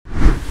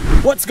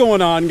What's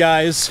going on,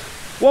 guys?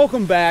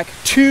 Welcome back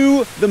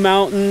to the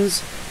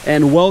mountains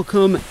and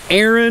welcome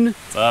Aaron.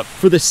 What's up?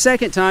 For the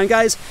second time,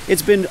 guys.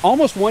 It's been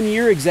almost 1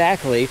 year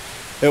exactly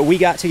that we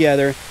got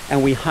together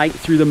and we hiked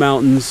through the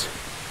mountains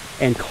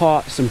and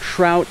caught some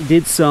trout,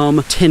 did some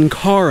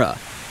tenkara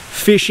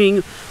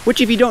fishing,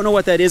 which if you don't know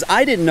what that is,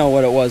 I didn't know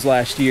what it was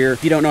last year.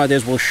 If you don't know what it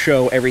is, we'll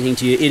show everything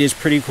to you. It is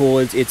pretty cool.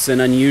 It's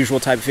an unusual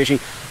type of fishing.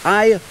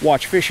 I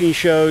watch fishing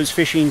shows,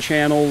 fishing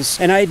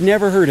channels, and I had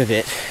never heard of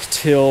it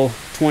till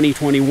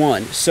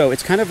 2021. So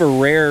it's kind of a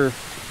rare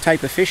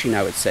type of fishing,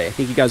 I would say. I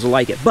think you guys will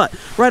like it. But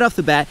right off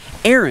the bat,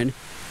 Aaron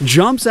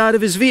jumps out of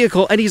his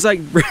vehicle and he's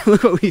like,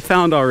 look what we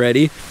found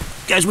already.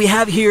 Guys, we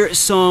have here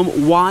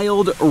some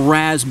wild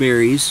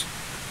raspberries.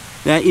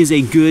 That is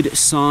a good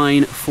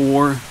sign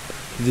for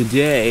the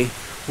day.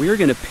 We are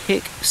gonna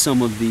pick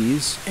some of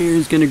these.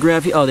 Aaron's gonna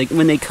grab,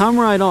 when they come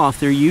right off,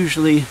 they're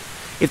usually,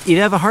 if you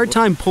have a hard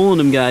time pulling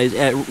them, guys,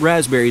 at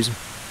raspberries,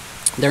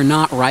 they're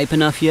not ripe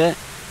enough yet,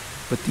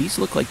 but these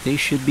look like they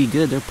should be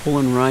good. They're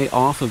pulling right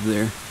off of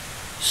there.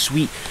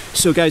 Sweet.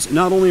 So guys,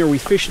 not only are we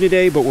fishing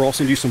today, but we're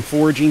also gonna do some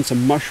foraging,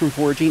 some mushroom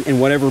foraging,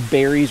 and whatever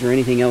berries or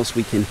anything else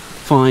we can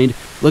find.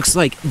 Looks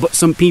like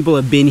some people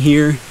have been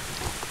here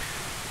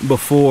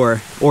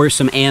before, or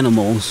some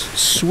animals.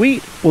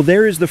 Sweet. Well,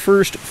 there is the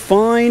first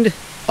find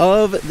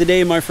of the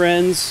day, my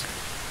friends.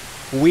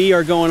 We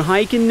are going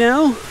hiking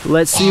now.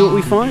 Let's see what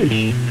we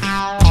find.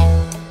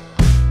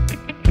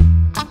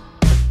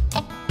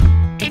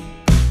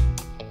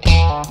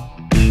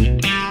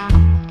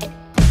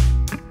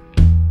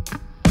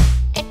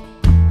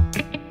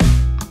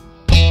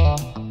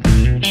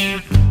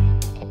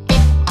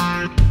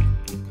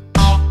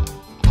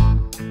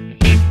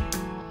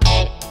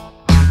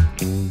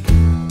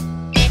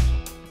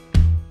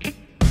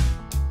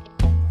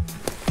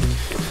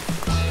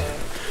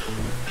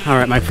 All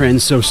right, my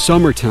friends, so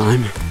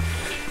summertime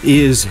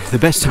is the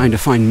best time to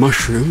find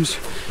mushrooms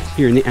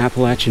here in the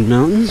Appalachian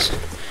Mountains.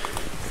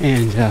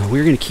 And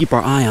we're gonna keep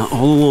our eye out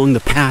all along the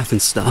path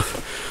and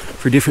stuff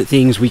for different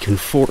things we can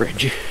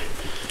forage.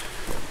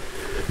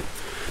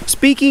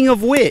 Speaking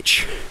of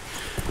which,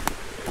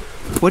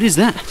 what is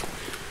that?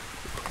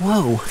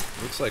 Whoa.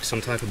 Looks like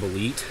some type of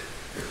bolete,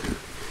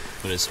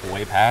 but it's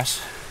way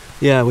past.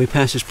 Yeah, way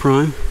past its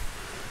prime.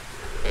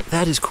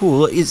 That is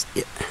cool.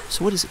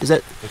 So what is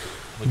that?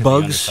 Look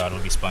Bugs? At the underside,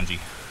 it'll be spongy.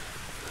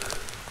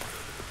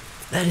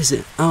 That is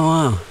it. Oh,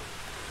 wow.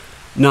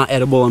 Not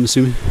edible, I'm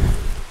assuming.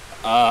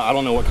 I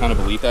don't know what kind of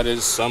bolete that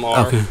is. Some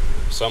are, okay.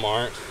 Some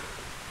aren't.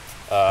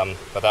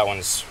 But that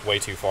one's way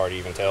too far to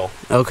even tell.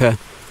 Okay.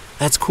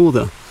 That's cool,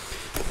 though.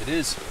 It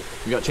is.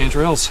 We got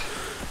chanterelles.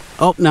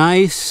 Oh,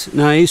 nice,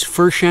 nice.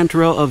 First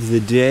chanterelle of the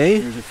day.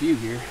 There's a few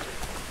here.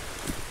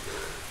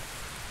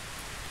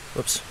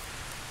 Whoops.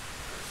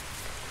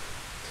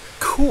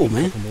 Cool,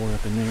 man. A couple more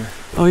up in there.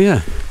 Oh,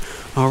 yeah.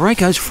 All right,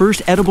 guys,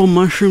 first edible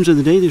mushrooms of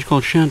the day. They're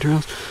called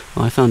chanterelles.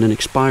 Oh, I found an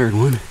expired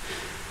one.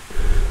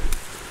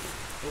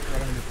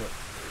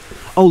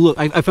 Oh, look,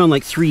 I found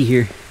like 3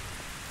 here.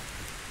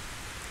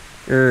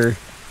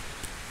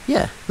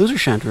 Yeah, those are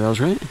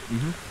chanterelles, right?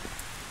 Mm-hmm.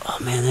 Oh,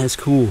 man, that's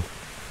cool.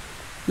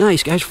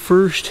 Nice, guys,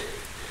 first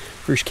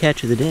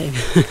catch of the day.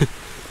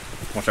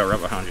 Watch out right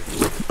behind you.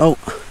 Oh,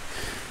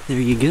 there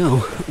you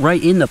go.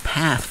 Right in the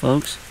path,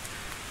 folks.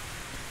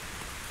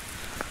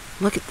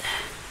 Look at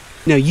that.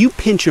 Now you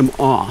pinch them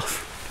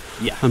off.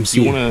 Yeah. I'm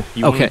seeing. You want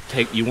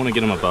to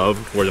get them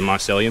above where the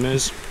mycelium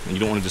is, and you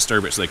don't want to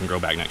disturb it so they can grow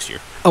back next year.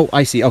 Oh,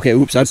 I see. Okay,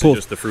 oops, I pulled.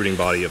 Just the fruiting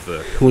body of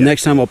the. Well,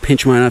 next time I'll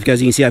pinch mine off,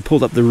 guys. You can see I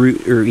pulled up the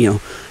root, or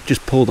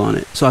just pulled on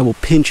it. So I will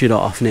pinch it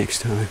off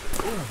next time.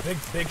 Oh,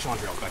 big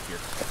chanterelles back here.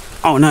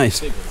 Oh, nice.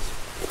 Big ones.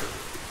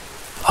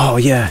 Oh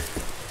yeah.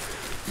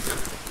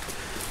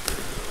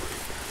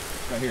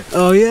 Right here.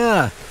 Oh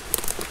yeah.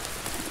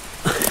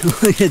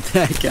 Look at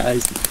that,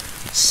 guys.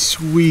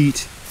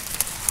 Sweet.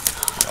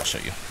 I'll show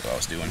you what I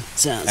was doing.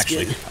 Sounds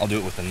Actually, good. I'll do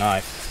it with a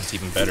knife. It's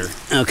even better.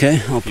 Okay,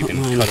 I'll You put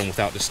can mine. cut them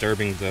without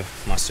disturbing the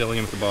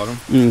mycelium at the bottom.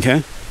 Okay.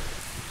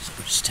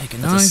 So just take a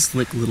That's knife. a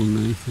slick little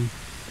knife thing.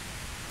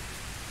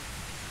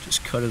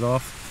 Just cut it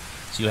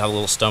off. So you'll have a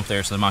little stump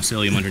there so the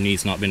mycelium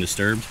underneath's not been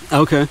disturbed.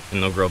 Okay.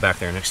 And they'll grow back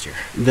there next year.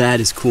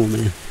 That is cool,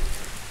 man.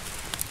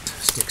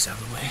 Sticks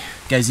out of the way.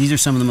 Guys, these are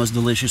some of the most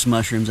delicious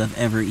mushrooms I've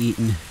ever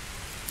eaten.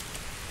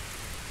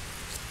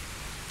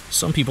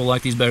 Some people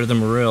like these better than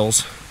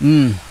morels.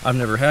 I've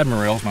never had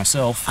morels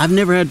myself. I've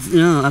never had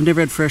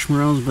fresh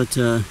morels,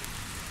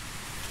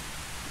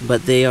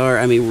 but they are,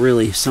 I mean,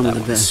 really some of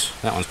the best.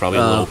 That one's probably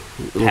a little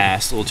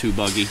past, a little too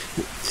buggy.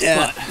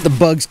 Yeah, but the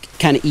bugs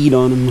kind of eat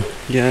on them,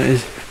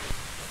 guys.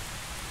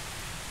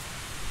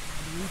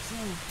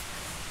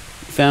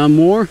 Found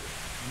more?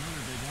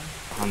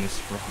 On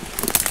this rock.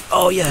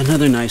 Oh yeah,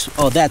 another nice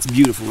one. Oh, that's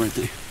beautiful right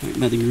there. Right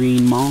by the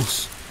green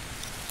moss.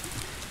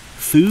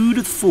 Food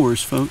of the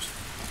forest, folks.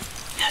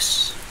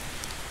 Yes.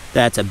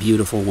 That's a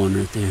beautiful one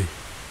right there.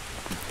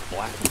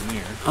 Black one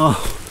there.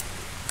 Oh.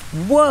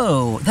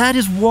 Whoa, that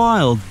is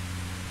wild.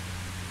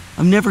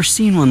 I've never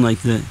seen one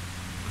like that.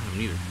 I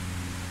haven't either.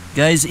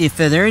 Guys, if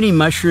there are any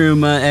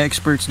mushroom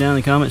experts down in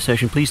the comment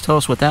section, please tell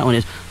us what that one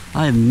is.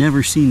 I have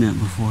never seen that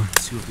before.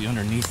 Let's see what the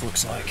underneath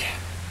looks like.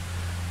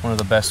 One of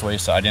the best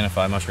ways to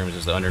identify mushrooms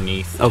is the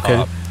underneath, the okay.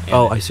 top,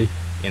 Oh, I see.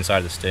 Inside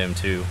of the stem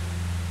too.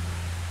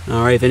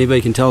 All right, if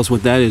anybody can tell us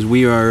what that is,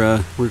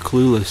 we're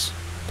clueless.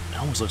 It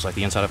almost looks like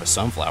the inside of a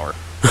sunflower.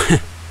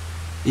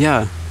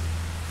 Yeah.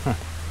 Huh.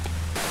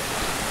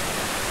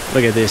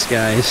 Look at this,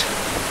 guys.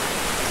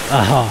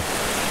 Oh,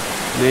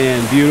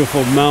 man,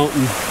 beautiful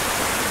mountain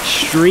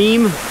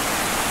stream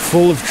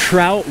full of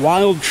trout,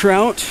 wild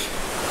trout.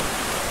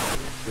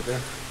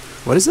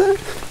 What is that?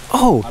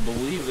 Oh, I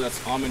believe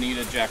that's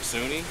Amanita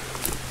jacksoni.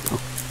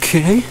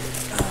 okay.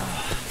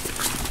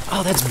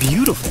 Oh, that's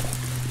beautiful.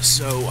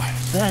 So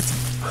That's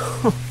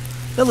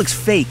that looks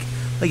fake.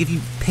 Like if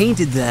you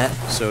painted that.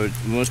 So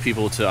most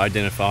people, to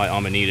identify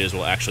amanitas,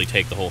 will actually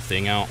take the whole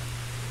thing out.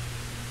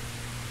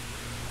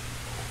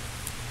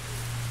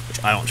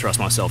 Which I don't trust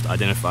myself to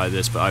identify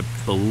this, but I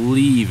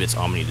believe it's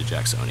Amanita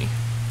jacksoni.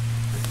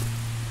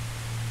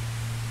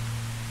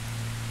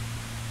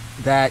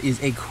 That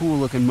is a cool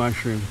looking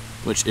mushroom.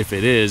 Which, if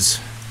it is,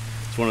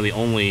 it's one of the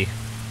only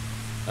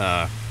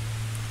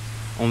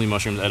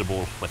mushrooms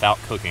edible without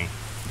cooking.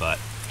 But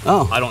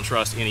Oh. I don't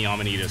trust any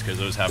amanitas because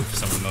those have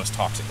some of the most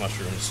toxic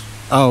mushrooms.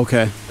 Oh,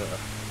 okay.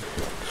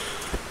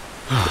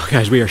 Oh,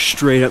 guys, we are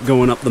straight up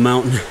going up the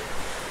mountain.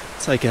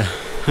 It's like a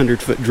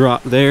 100-foot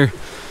drop there.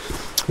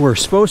 We're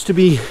supposed to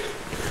be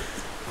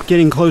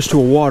getting close to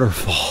a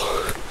waterfall.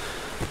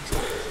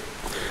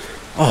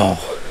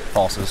 Oh.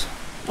 Falses.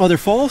 Oh, they're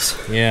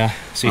false? Yeah.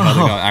 See how they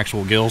got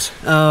actual gills?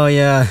 Oh,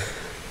 yeah.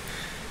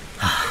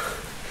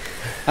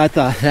 I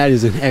thought that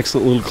is an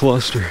excellent little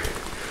cluster.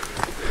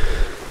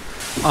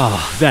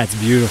 Oh, that's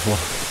beautiful.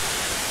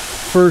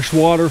 First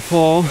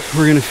waterfall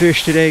we're gonna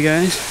fish today,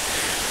 guys.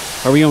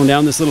 Are we going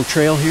down this little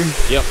trail here?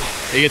 Yep.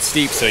 It gets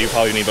steep, so you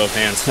probably need both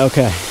hands.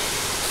 Okay.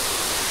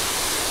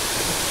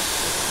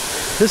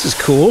 This is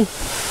cool.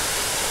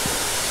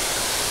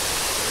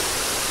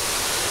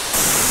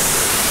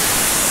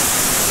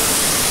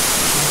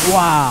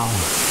 Wow.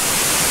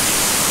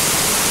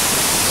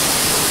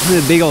 Look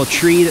at the big old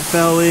tree that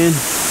fell in.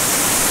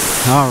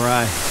 All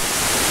right.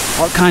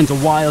 All kinds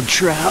of wild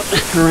trout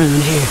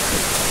around here.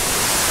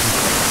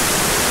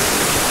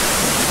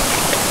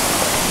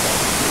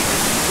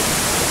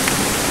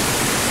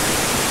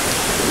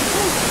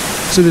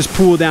 So this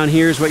pool down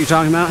here is what you're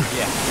talking about?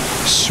 Yeah.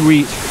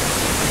 Sweet.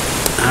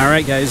 All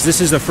right, guys,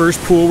 this is the first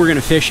pool we're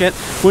gonna fish at.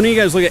 When you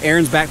guys look at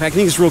Aaron's backpack, I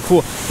think it's real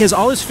cool. He has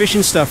all his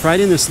fishing stuff right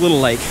in this little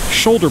like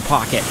shoulder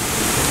pocket.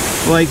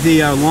 Like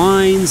the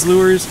lines,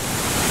 lures,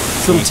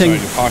 this little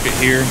Inside your pocket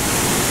here.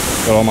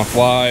 Got all my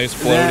flies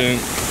floating.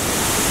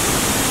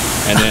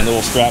 And then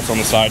little straps on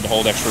the side to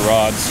hold extra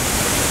rods.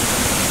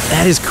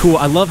 That is cool.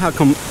 I love how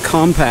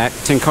compact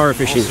tenkara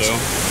fishing is. Also,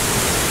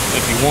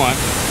 if you want,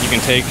 you can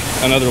take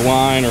another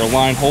line or a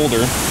line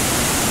holder,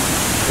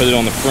 put it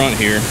on the front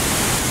here.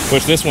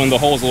 Which this one, the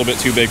hole is a little bit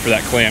too big for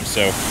that clamp,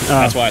 so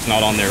that's why it's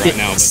not on there right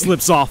now. It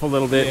slips off a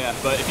little bit. Yeah,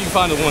 but if you can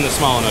find the one that's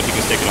small enough, you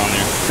can stick it on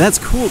there. That's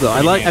cool though.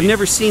 I've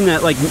never seen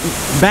that like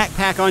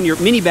backpack on your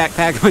mini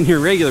backpack on your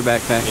regular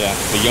backpack. Yeah,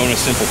 the Jonas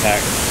Simple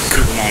Pack,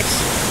 super nice.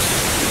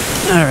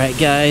 All right,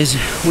 guys,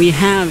 we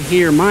have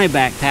here my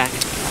backpack.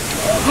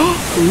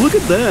 Look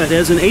at that! It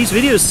has an Ace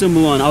Video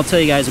symbol on. I'll tell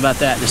you guys about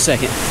that in a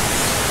second. But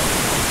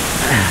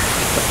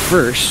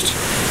first.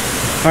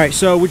 All right,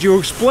 so would you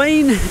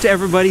explain to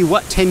everybody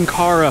what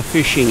tenkara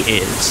fishing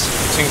is?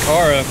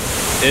 Tenkara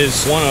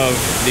is one of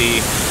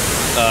the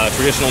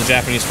traditional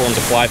Japanese forms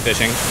of fly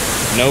fishing.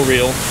 No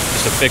reel,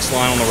 just a fixed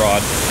line on the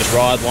rod. Just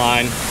rod,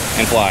 line,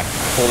 and fly.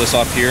 Pull this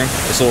off here.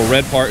 This little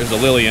red part is the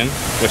lilian,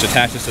 which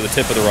attaches to the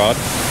tip of the rod.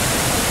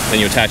 Then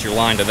you attach your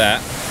line to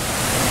that.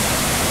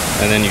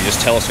 And then you just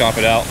telescope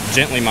it out.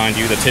 Gently, mind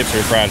you, the tips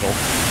are fragile.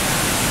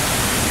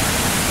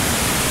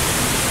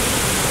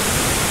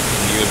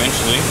 And you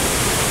eventually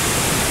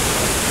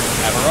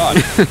have a rod.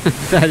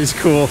 That is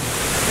cool.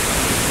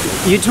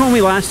 You told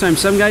me last time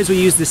some guys will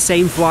use the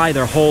same fly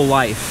their whole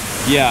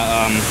life.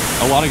 Yeah,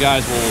 a lot of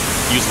guys will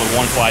use the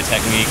one fly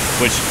technique,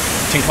 which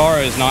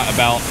tenkara is not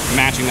about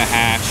matching the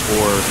hatch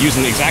or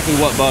using exactly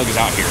what bug is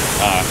out here.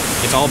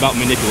 It's all about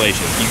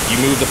manipulation. You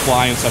move the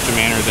fly in such a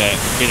manner that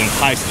it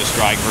entices a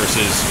strike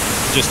versus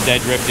just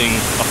dead drifting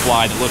a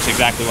fly that looks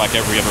exactly like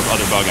every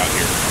other bug out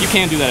here. You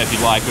can do that if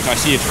you'd like, which I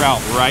see a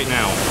trout right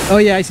now. Oh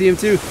yeah, I see him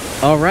too.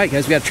 All right,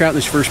 guys, we got trout in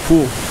this first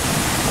pool.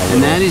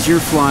 And that is your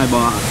fly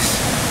box.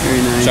 Very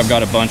nice. So I've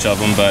got a bunch of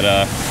them, but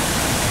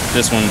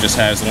this one just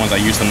has the ones I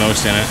use the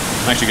most in it.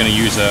 I'm actually going to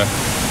use a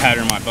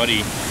pattern my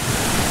buddy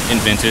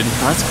invented.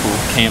 Oh, that's cool.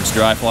 Camp's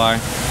dry fly.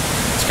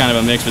 It's kind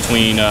of a mix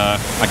between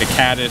like a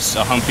caddis,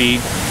 a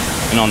humpy,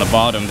 and on the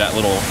bottom that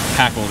little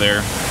hackle there,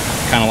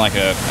 kind of like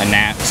a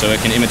gnat, so it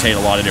can imitate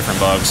a lot of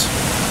different bugs.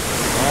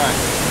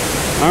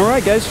 All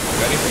right, guys.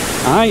 Ready?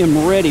 I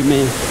am ready,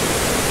 man.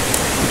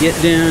 Get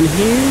down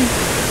here.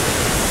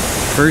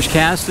 First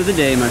cast of the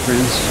day, my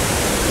friends.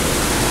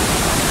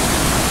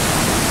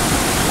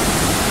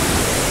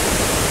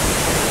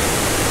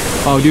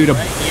 Oh, dude,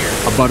 right here.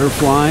 a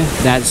butterfly.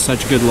 That's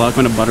such good luck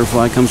when a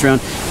butterfly comes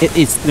around.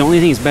 It's the only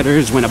thing that's better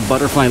is when a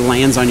butterfly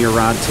lands on your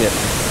rod tip.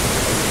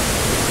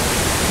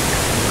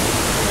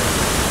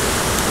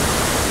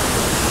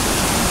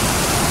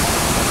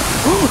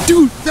 Oh,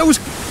 dude, that was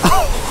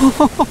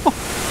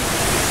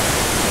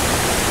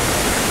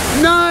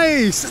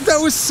nice. That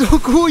was so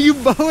cool. You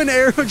bow and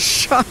arrow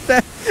shot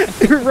that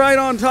right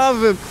on top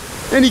of him,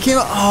 and he came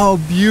out. Oh,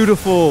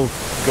 beautiful.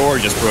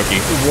 Gorgeous brookie.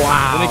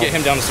 Wow. Let me get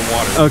him down to some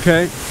water.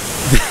 Okay.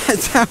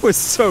 That was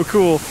so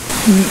cool.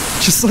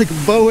 Just like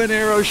bow and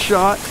arrow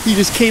shot. He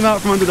just came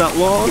out from under that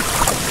log.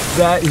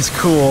 That is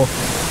cool.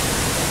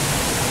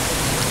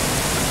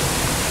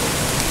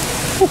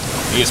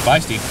 He is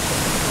feisty.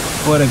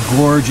 What a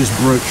gorgeous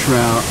brook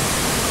trout.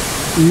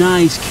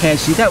 Nice catch.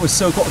 See, that was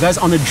so cool. Guys,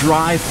 on the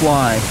dry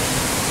fly.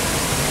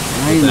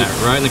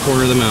 Right in the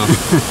corner of the mouth.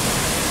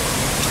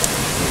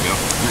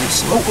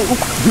 Nice. Oh.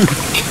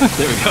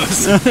 There he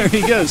goes. There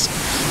he goes.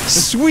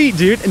 Sweet,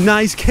 dude.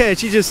 Nice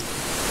catch. He just...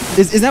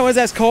 Is that what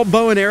that's called?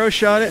 Bow and arrow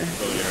shot it?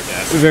 Bow and arrow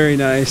cast. Very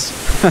nice.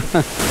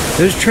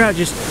 Those trout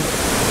just...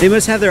 They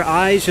must have their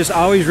eyes just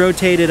always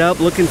rotated up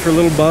looking for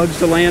little bugs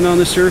to land on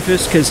the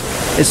surface, because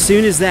as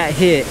soon as that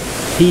hit,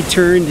 he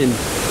turned and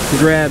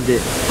grabbed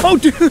it. Oh,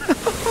 dude!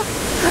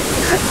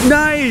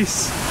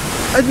 Nice!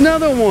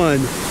 Another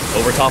one!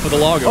 Over top of the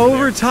log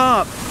over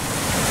top.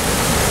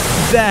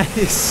 That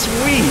is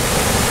sweet.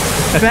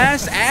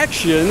 Fast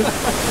action.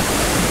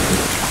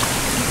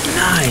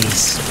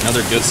 Nice.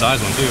 Another good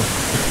size one too.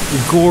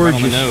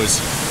 Gorgeous. Right on the nose.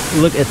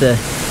 Look at the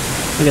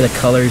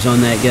colors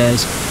on that,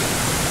 guys.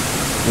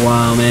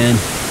 Wow, man.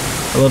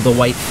 I love the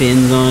white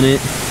fins on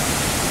it.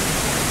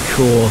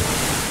 Cool.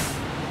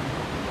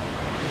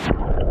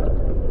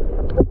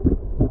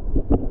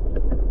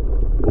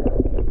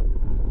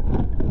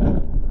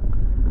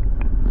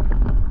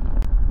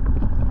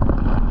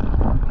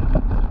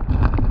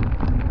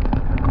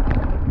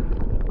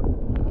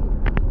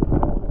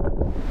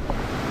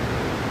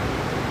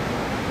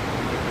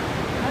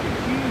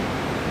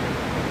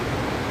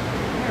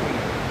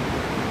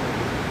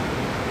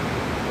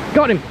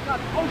 Got him.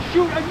 Oh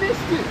shoot, I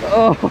missed it.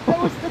 Oh.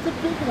 That's a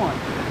big one.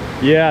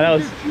 Yeah, that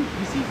was. Dude,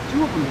 you see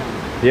two of them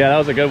now. Yeah, that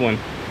was a good one.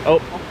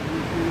 Oh.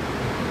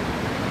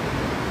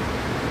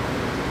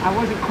 I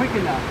wasn't quick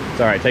enough.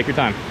 It's all right. Take your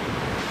time.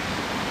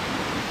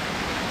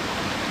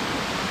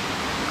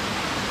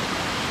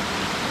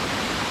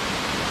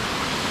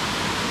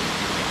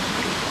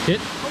 Hit.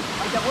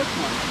 Oh, that was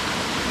one.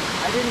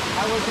 I didn't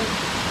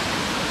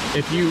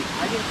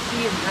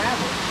see him grab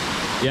it.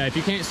 Yeah, if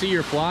you can't see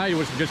your fly,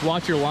 you just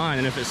watch your line,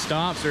 and if it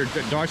stops or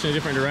darts in a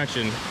different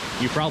direction,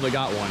 you probably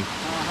got one.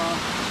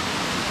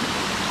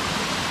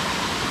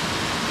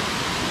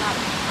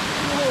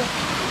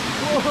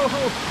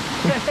 Whoa!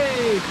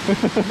 Hey!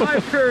 My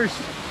first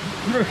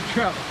brook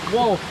trout.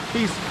 Whoa!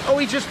 He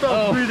just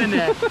fell through the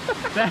net.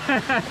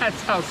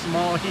 That's how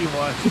small he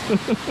was.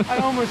 I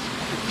almost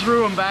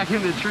threw him back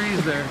in the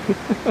trees there.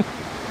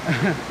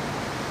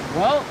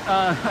 Well,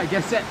 I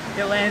guess it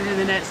landed in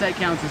the net, so that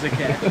counts as a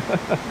catch.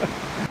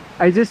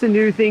 Is this a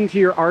new thing to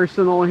your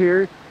arsenal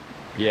here?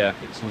 Yeah,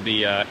 it's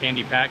the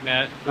handy pack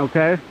net.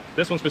 Okay.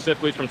 This one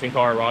specifically is from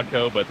Tenkara Rod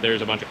Co., but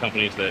there's a bunch of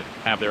companies that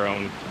have their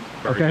own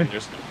version. Okay.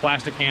 There's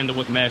plastic handle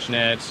with mesh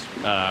nets.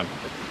 I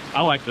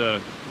like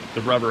the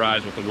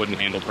rubberized with the wooden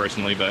handle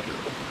personally, but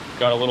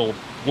got a little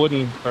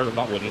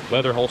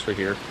leather holster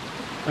here.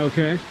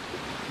 Okay.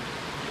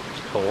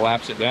 Just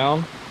collapse it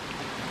down.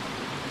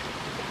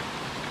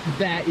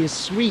 That is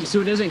sweet.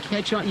 So it doesn't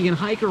catch on. You can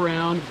hike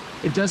around.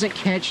 It doesn't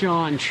catch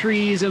on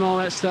trees and all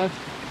that stuff.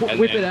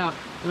 Whip it out.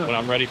 When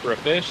I'm ready for a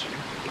fish.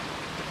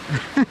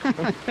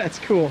 That's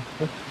cool.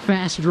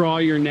 Fast draw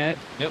your net.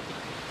 Yep.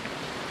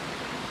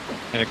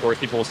 And of course,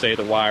 people will say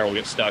the wire will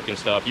get stuck and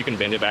stuff. You can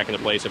bend it back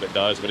into place if it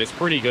does, but it's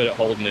pretty good at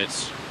holding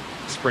its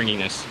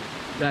springiness.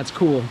 That's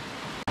cool.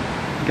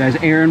 Guys,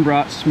 Aaron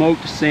brought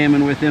smoked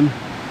salmon with him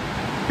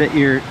that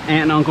your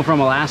aunt and uncle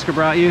from Alaska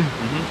brought you.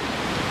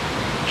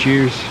 Mm-hmm.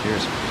 Cheers.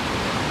 Cheers.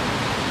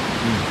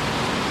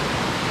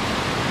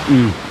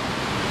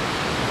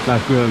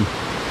 That's good.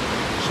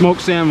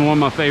 Smoked salmon, one of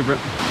my favorite.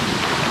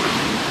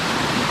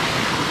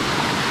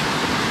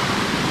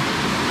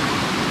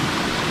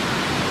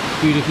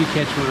 Dude, if you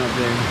catch one up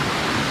there.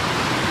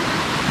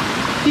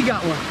 He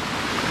got one.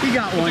 He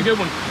got one. It's a good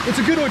one. It's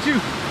a good one too.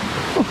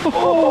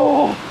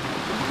 Oh,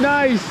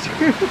 nice.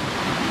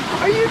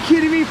 Are you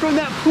kidding me? From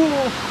that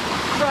pool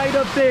right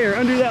up there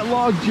under that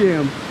log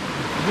jam.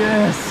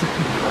 Yes.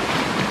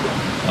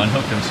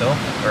 Unhooked himself,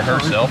 or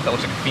herself. That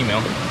looks like a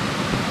female.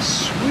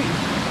 Sweet.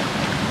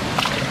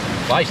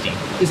 Feisty.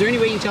 Is there any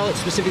way you can tell it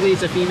specifically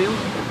it's a female?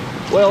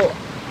 Well,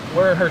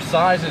 where her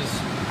size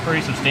is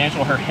pretty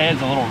substantial, her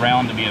head's a little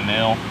round to be a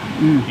male.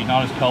 She's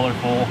not as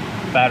colorful,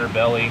 fatter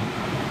belly.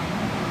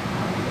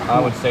 I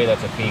would say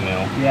that's a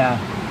female. Yeah.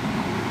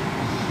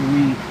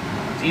 Sweet.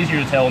 It's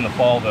easier to tell in the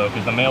fall though,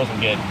 because the males will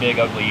get big,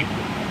 ugly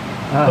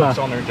hooks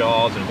on their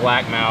jaws and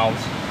black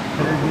mouths.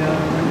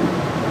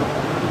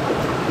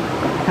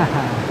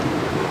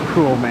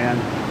 Cool, man.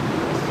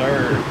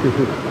 Sir.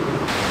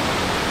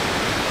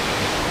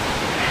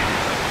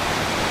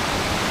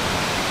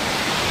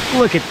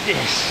 Look at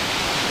this.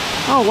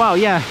 Oh, wow,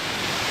 yeah.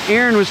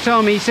 Aaron was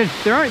telling me, he said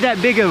there aren't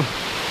that big of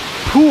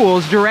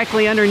pools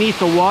directly underneath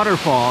the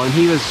waterfall, and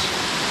he was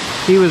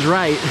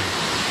right.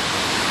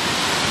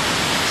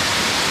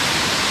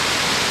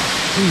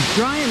 He's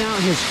drying out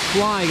his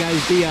fly,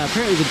 guys.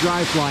 Apparently the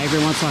dry fly every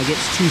once in a while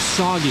gets too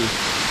soggy.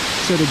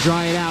 So to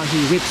dry it out,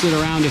 he whips it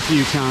around a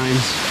few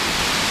times.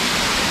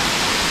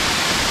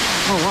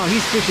 Oh wow,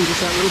 he's fishing just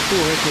that little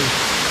pool right there.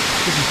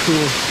 This is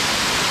cool.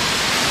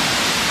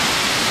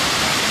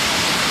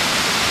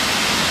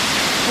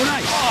 Oh,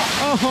 nice.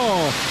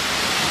 Oh.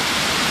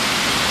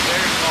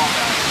 Very small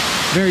guy.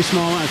 Very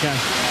small, okay.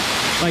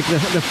 Like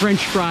the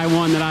French fry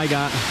one that I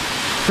got.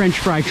 French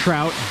fry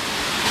trout.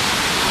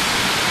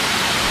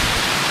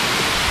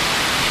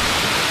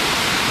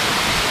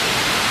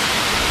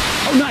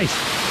 Oh, nice.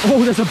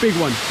 Oh, that's a big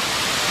one.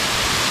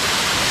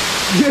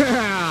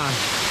 Yeah.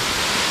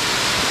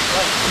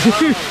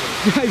 Dude,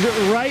 guys,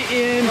 right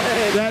in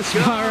that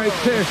spot right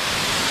there.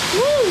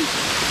 Woo.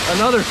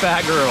 Another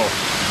fat girl.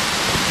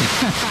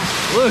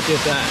 Look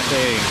at that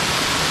thing.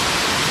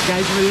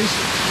 Guys, for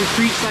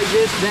retreats like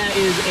this, that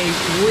is a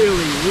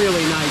really,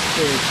 really nice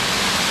fish.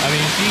 I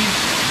mean, she's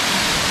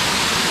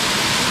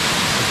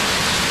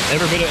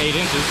every bit of 8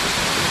 inches.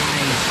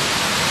 Nice.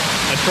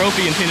 A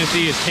trophy in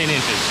Tennessee is 10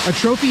 inches. A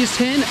trophy is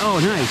 10? Oh,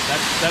 nice.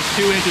 That's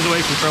 2 inches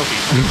away from trophy.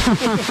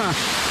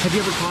 Have you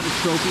ever caught a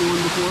trophy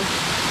one before?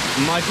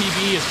 My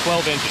PB is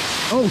 12 inches.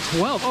 Oh,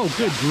 12? Oh,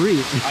 good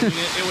grief. I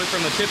mean, it was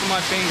from the tip of my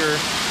finger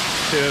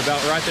to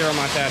about right there on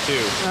my tattoo.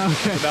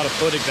 Okay. It's about a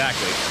foot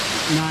exactly.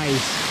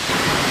 Nice.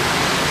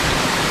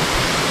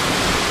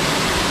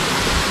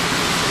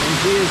 And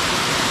she is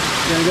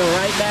gonna go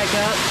right back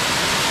up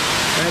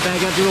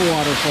to the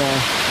waterfall.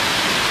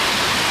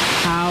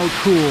 How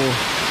cool.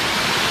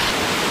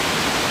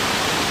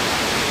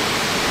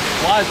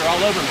 Flies are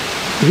all over me.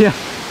 Yeah.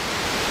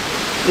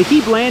 They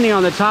keep landing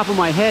on the top of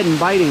my head and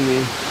biting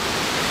me.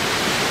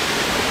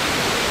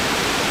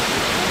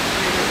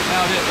 That's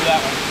about it for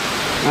that one.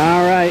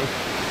 All right.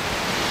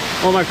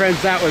 Well, my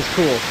friends, that was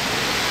cool.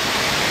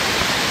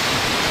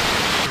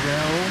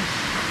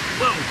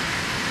 Whoa.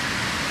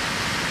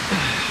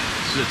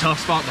 This is a tough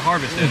spot to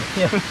harvest in.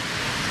 Yeah.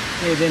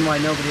 Hey, then why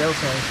nobody else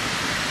has.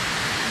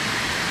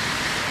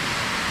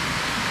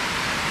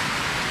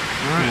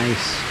 All right.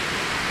 Nice.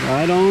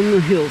 Right on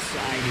the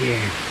hillside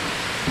here.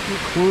 We'll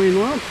climb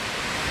up,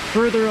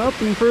 further up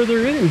and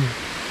further in.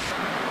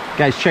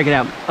 Guys, check it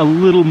out. A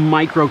little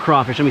micro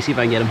crawfish. Let me see if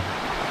I can get him.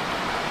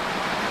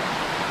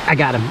 I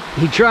got him.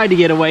 He tried to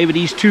get away, but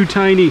he's too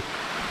tiny.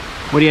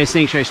 What do you guys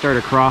think? Should I start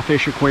a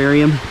crawfish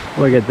aquarium?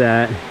 Look at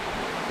that.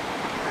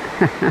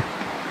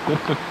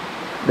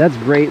 That's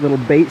great little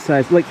bait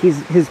size. Look,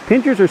 his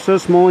pinchers are so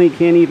small he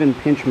can't even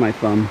pinch my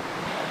thumb.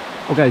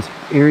 Oh guys,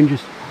 Aaron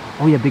just,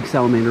 oh yeah, big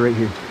salamander right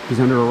here. He's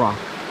under a rock.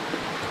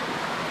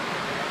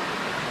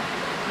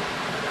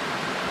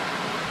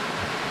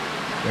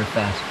 They're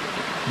fast.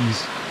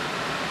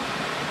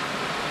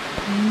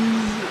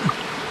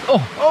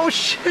 Oh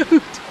shoot!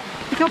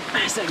 Look how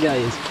fast that guy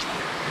is.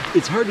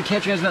 It's hard to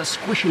catch guys without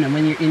squishing them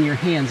when you're in your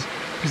hands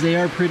because they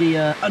are pretty,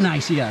 oh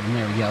nice, you got him,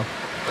 there we go.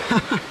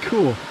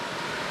 Cool.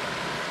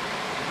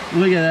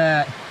 Look at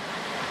that.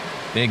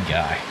 Big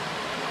guy.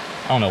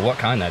 I don't know what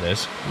kind that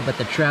is. But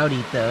the trout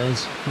eat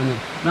those.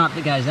 Not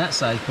the guys that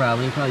size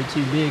probably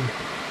too big.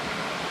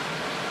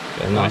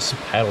 Got a nice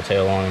paddle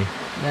tail on him.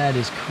 That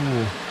is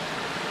cool.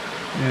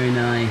 Very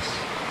nice.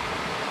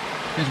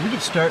 Because we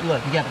could start,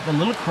 look, we got the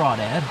little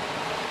crawdad.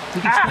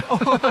 We could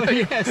start,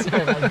 yes,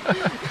 sorry about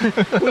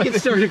that. We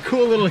could start a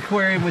cool little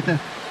aquarium with a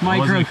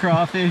micro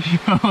crawfish.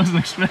 I wasn't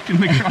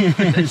expecting the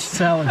crawfish.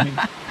 Salad.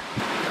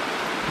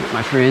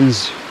 My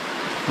friends,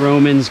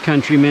 Romans,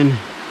 countrymen,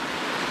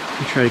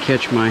 I try to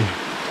catch my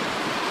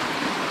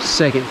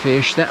second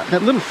fish.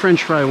 That little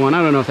French fry one,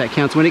 I don't know if that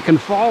counts. When it can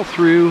fall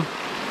through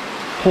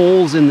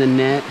holes in the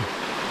net.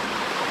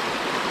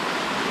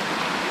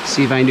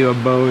 See if I can do a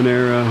bow and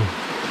arrow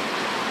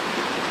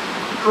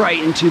right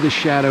into the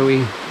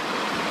shadowy.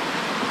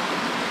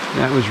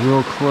 That was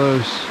real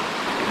close.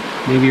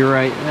 Maybe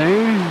right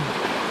there.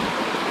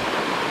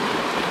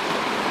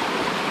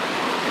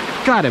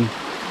 Got him.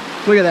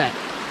 Look at that.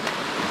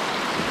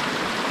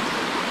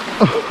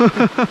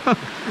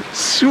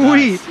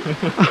 Sweet.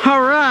 Nice.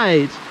 All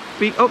right.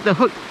 Oh, the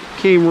hook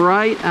came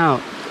right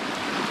out.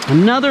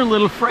 Another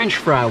little French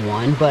fry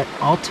one, but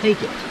I'll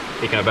take it.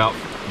 He can about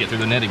get through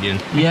the net again.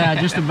 Yeah,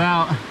 just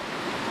about.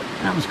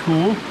 That was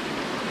cool.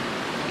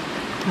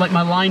 Like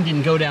my line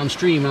didn't go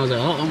downstream. I was like,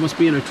 oh, it must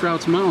be in a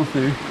trout's mouth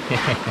there.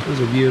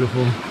 Those are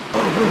beautiful.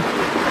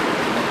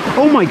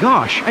 Oh my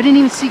gosh, I didn't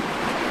even see.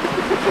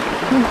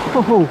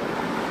 Oh,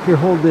 here,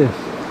 hold this.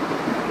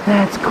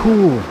 That's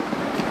cool. Look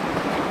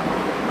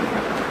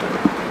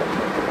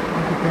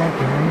at that,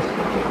 guys.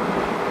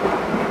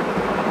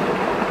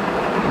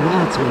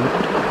 That's what.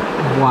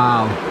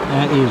 Wow,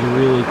 that is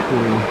really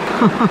cool.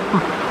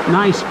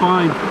 Nice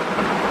find.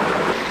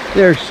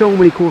 There are so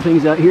many cool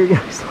things out here,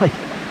 guys. Like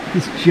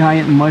this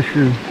giant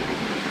mushroom.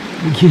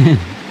 Again.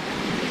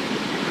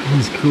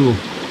 That's cool.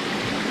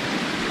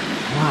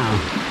 Wow.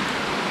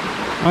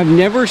 I've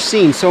never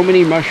seen so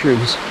many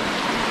mushrooms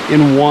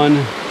in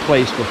one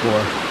place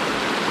before.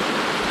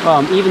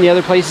 Even the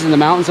other places in the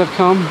mountains I've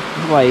come,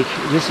 like,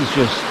 this is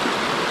just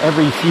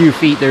every few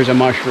feet there's a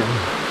mushroom.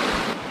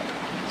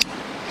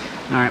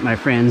 All right, my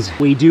friends,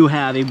 we do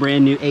have a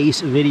brand new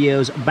Ace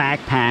Videos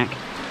backpack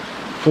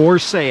for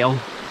sale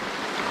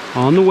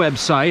on the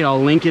website.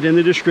 I'll link it in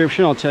the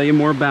description. I'll tell you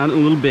more about it in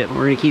a little bit.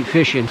 We're gonna keep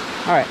fishing.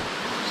 All right,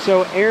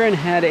 so Arran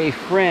had a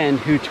friend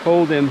who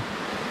told him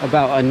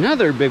about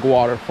another big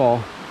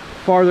waterfall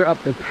farther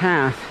up the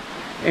path.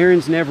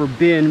 Arran's never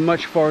been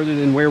much farther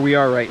than where we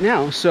are right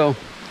now, so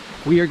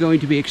we are going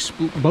to be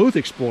both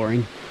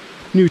exploring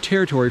new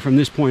territory from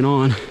this point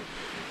on.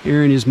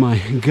 Arran is my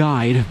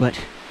guide, but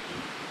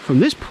from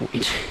this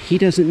point, he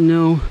doesn't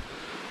know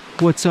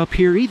what's up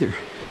here either.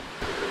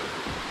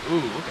 Ooh,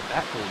 look at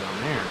that pool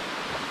down there.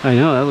 I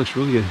know, that looks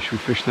really good. Should we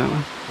fish that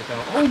one?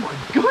 Oh my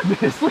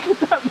goodness, look at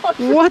that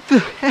mushroom. What the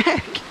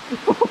heck?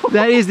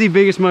 That is the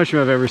biggest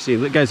mushroom I've ever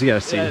seen. Look, guys, you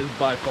gotta see it. That is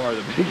by far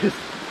the biggest.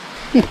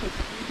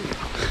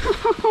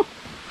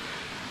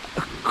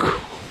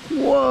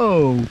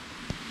 Whoa.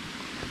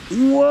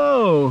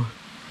 Whoa.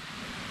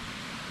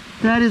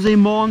 That is a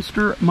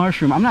monster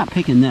mushroom. I'm not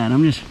picking that.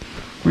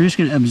 We're just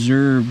gonna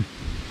observe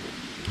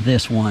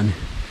this one.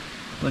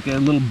 Look, a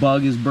little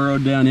bug is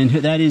burrowed down into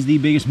it. That is the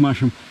biggest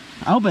mushroom.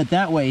 I'll bet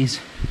that weighs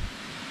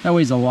a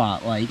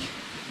lot, like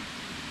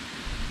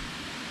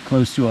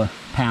close to a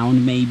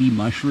pound maybe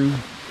mushroom.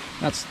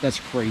 That's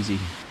crazy.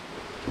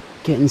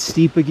 Getting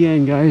steep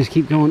again, guys.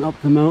 Keep going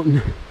up the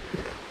mountain.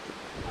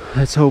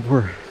 Let's hope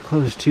we're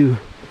close to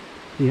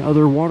the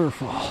other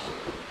waterfall.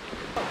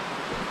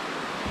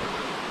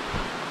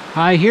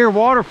 I hear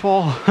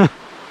waterfall. Question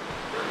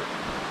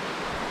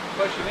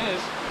is,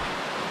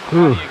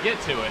 how do you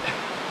get to it?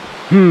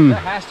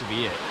 That has to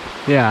be it.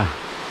 Yeah.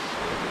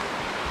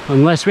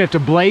 Unless we have to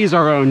blaze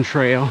our own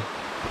trail.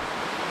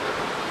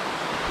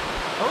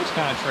 Oh, it's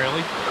kind of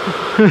traily.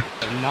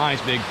 A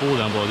nice big pool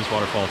down below this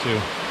waterfall too.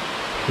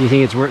 You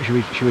think it's worth?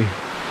 Should we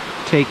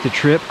take the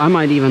trip? I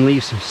might even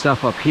leave some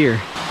stuff up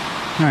here.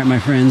 All right, my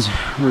friends,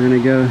 we're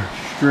gonna go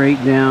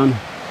straight down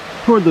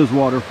toward those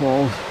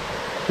waterfalls.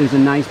 There's a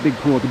nice big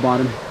pool at the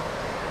bottom.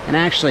 And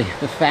actually,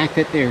 the fact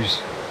that there's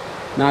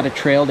not a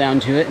trail down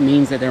to it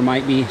means that there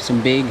might be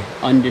some big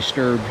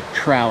undisturbed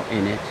trout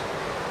in it.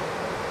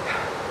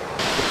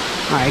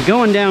 All right,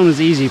 going down was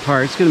the easy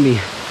part. It's gonna be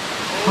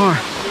hard.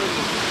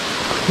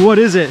 What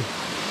is it?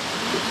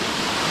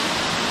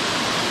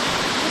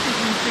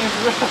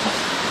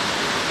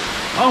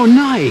 Oh,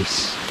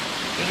 nice.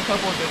 There's a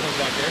couple of good ones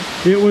back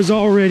there. It was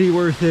already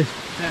worth it.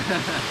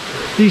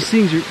 These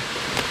things are,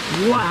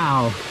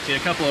 wow. See, a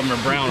couple of them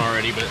are brown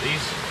already, but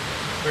these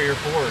 3 or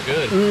 4 are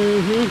good.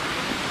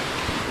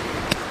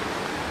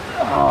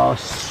 Oh,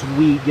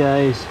 sweet,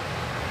 guys.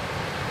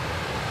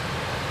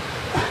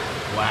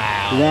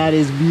 Wow. That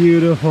is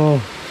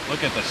beautiful.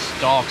 Look at the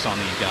stalks on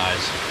these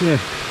guys. Yeah.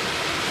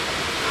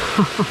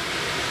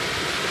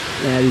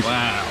 That is,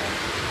 wow.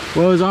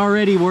 well, it was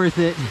already worth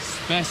it.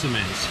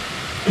 Specimens.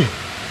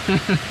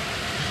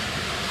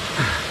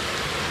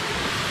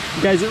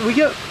 Guys,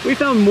 we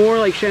found more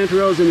like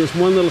chanterelles in this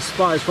one little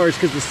spot as far as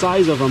because the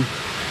size of them.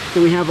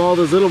 Then we have all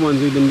those little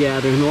ones we've been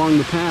gathering along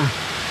the path.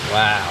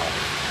 Wow.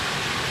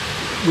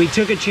 We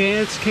took a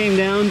chance, came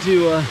down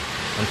to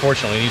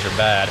unfortunately, these are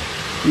bad.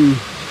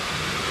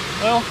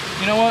 Well,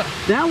 you know what?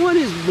 That one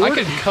is I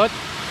could cut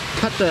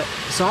the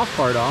soft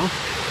part off.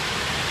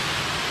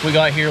 We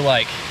got here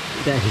like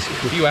that is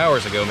cool. A few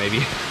hours ago,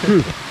 maybe.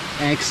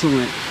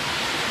 Excellent.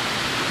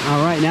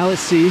 All right, now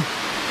let's see.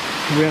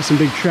 We got some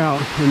big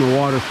trout in the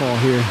waterfall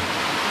here.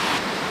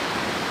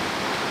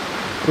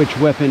 Which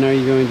weapon are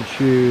you going to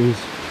choose?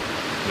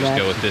 Just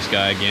go with this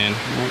guy again.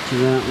 Back to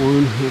that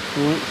one.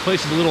 Excellent. This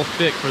place is a little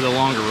thick for the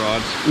longer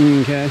rods.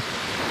 Okay.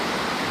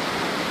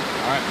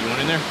 All right, you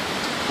want in there?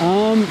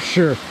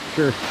 Sure.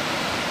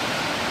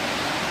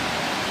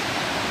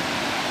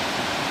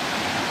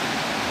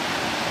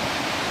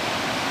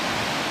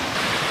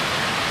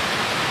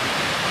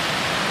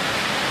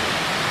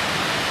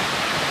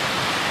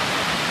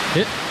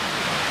 Hit.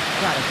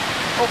 Got it.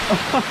 Oh,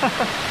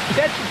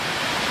 catch him.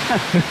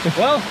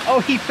 Well, oh,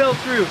 he fell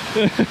through.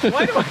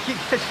 Why do I keep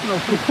catching the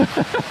loop?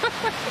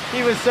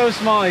 He was so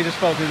small, he just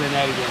fell through the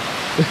net again.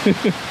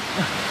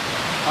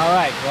 All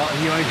right, well,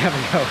 you want to have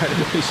a go at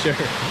it? Sure.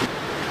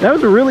 That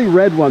was a really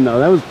red one, though.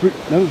 That was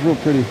real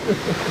pretty.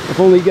 If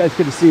only you guys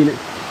could have seen it.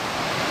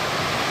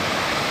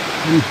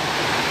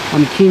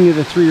 I'm king of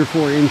the 3 or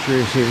 4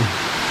 inchers here.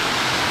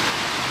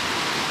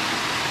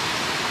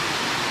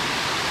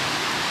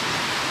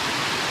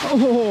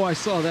 Oh, I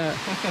saw that.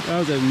 That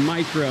was a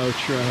micro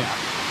trout. Yeah.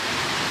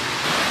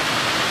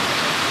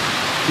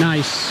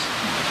 Nice.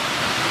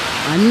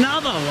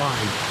 Another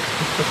one.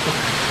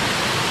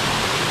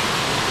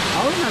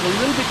 All of them have a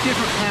little bit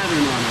different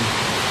pattern on them.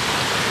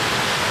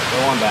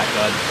 Go on back,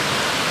 bud.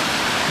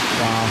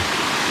 Wow.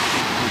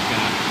 He's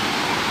gonna...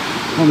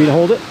 Want me to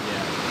hold it?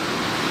 Yeah.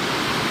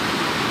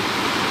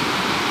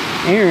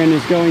 Arran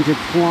is going to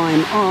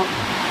climb up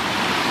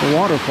the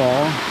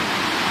waterfall.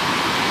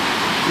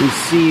 and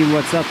see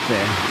what's up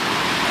there.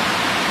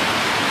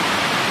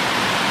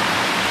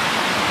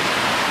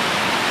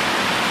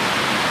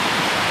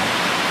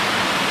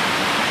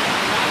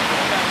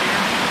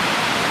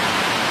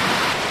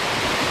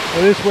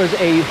 Well, this was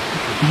a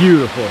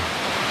beautiful,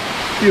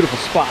 beautiful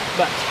spot,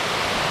 but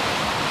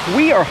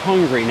we are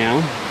hungry now,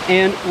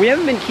 and we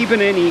haven't been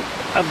keeping any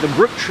of the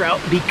brook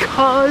trout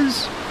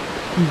because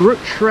brook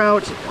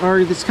trout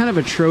are, this kind of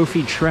a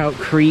trophy trout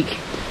creek,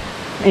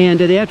 and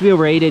they have to be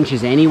over 8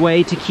 inches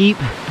anyway to keep,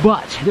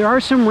 but there are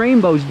some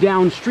rainbows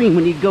downstream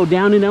when you go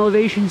down in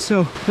elevation.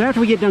 So after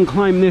we get done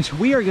climbing this,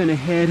 we are gonna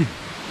head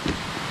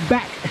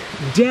back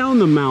down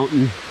the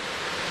mountain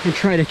and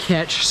try to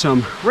catch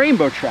some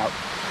rainbow trout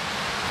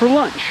for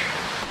lunch.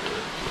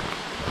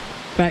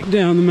 Back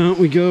down the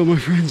mountain we go, my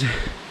friends.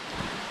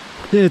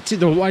 I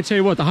tell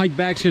you what, the hike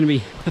back's gonna be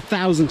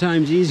 1,000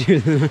 times easier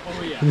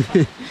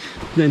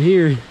than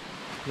here.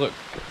 Look,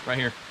 right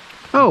here.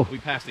 Oh, we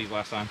passed these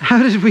last time.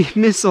 How did we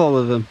miss all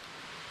of them?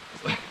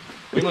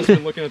 We must have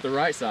been looking at the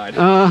right side.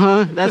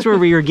 That's where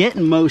we were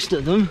getting most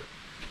of them.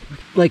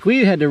 Like,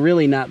 we had to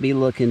really not be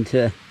looking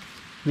to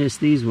miss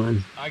these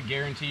ones. I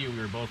guarantee you we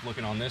were both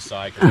looking on this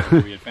side because that's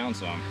where we had found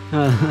some.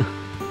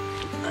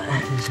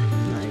 That is a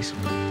nice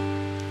one.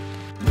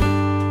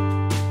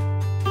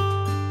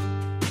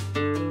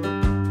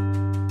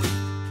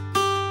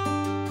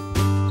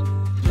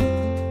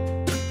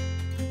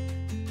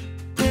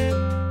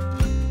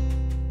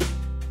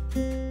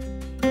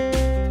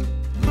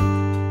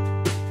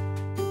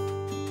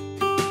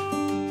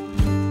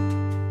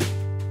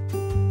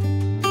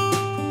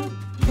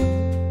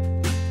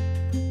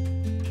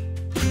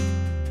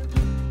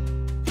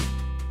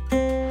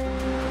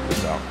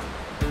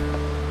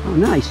 Oh,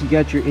 nice. You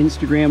got your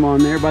Instagram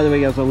on there. By the way,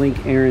 guys, I'll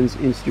link Arran's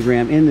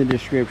Instagram in the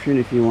description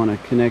if you want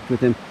to connect with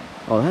him.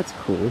 Oh, that's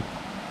cool.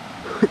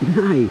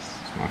 Nice.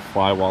 It's my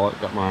fly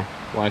wallet. Got my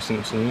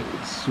license in it.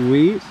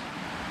 Sweet.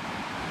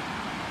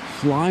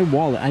 Fly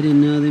wallet. I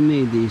didn't know they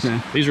made these.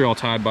 Okay. These are all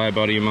tied by a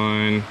buddy of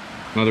mine.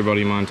 Another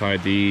buddy of mine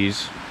tied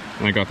these.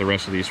 And I got the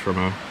rest of these from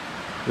a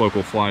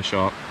local fly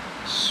shop.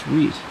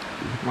 Sweet.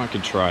 I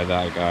could try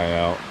that guy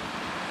out.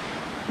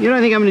 You know what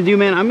I think I'm going to do,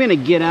 man? I'm going to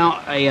get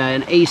out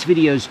an Ace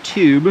Videos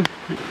tube,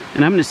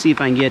 and I'm going to see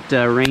if I can get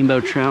rainbow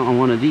trout on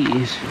one of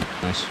these.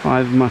 Nice.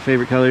 5 of my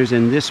favorite colors,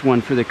 and this one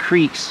for the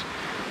creeks,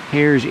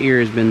 hare's ear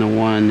has been the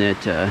one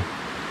that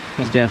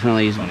is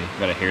definitely... Funny, you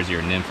got a hare's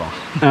ear nymph on.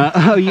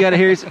 Oh, you got a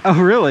hare's...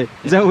 Oh, really?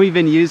 Is that what we've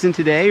been using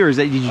today, or is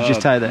that, did you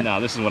just tie that? No,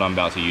 this is what I'm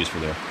about to use for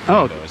their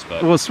rainbows. Rainbows,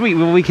 but... Well, sweet.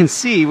 Well, we can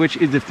see which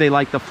if they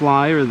like the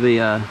fly or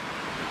the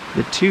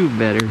tube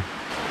better.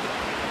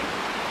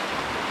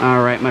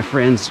 All right, my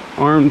friends,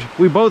 armed.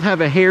 We both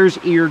have a hare's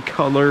ear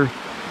color.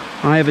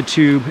 I have a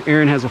tube.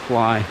 Arran has a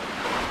fly.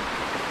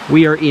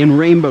 We are in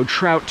rainbow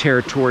trout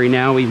territory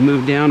now. We've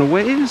moved down a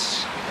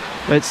ways.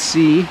 Let's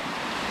see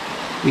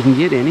if we can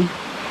get any.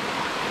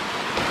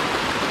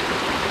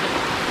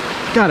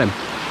 Got him.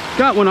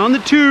 Got one on the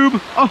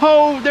tube.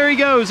 Oh, there he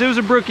goes. It was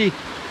a brookie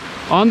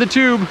on the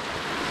tube.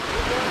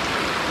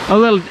 A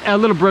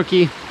little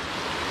brookie.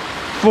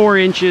 4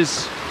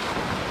 inches.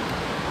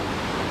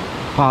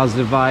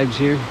 Positive vibes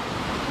here.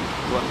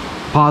 What?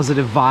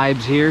 Positive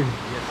vibes here. Yes,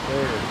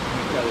 sir.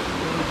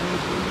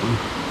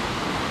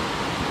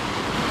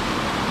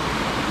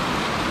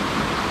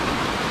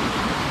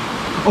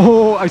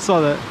 Oh, I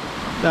saw that.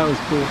 That was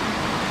cool.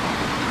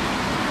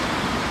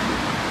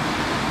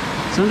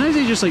 Sometimes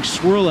they just like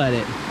swirl at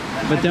it,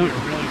 but don't.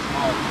 Really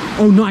small.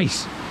 Oh,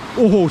 nice.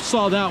 Oh,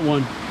 saw that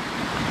one.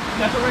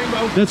 That's a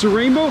rainbow. That's a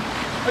rainbow?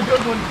 A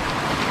good one.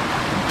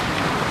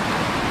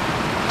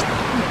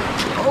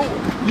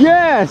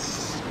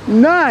 Yes!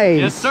 Nice!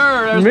 Yes,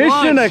 sir. There's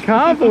Mission lunch.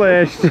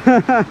 accomplished.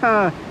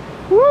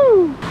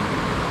 Woo!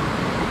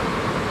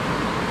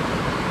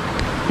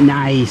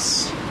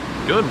 Nice.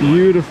 Good one.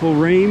 Beautiful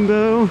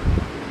rainbow.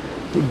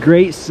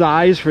 Great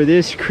size for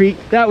this creek.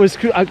 That was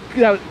cool.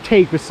 That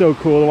take was so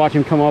cool to watch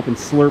him come up and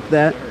slurp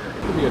that.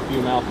 Could be a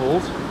few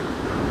mouthfuls.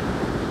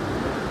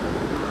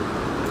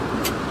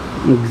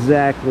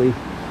 Exactly.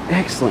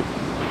 Excellent.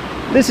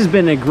 This has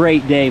been a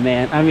great day,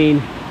 man. I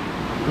mean,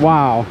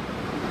 wow.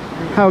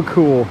 How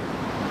cool.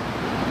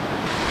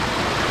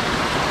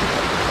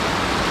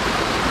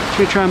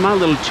 Should try my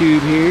little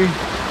tube here.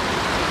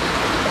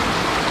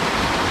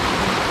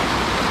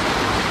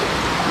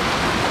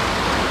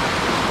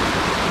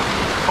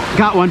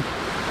 Got one.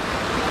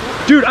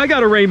 Dude, I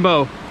got a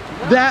rainbow.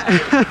 That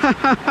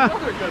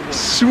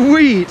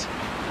sweet.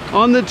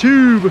 On the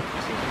tube.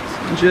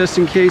 Just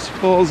in case it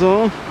falls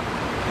off.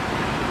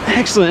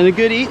 Excellent, and a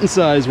good eating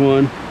size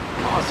one.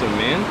 Awesome,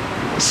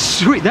 man.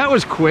 Sweet, that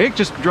was quick.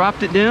 Just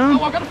dropped it down.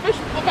 Oh, I got a fish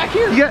back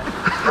here. You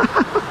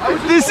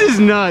got... This is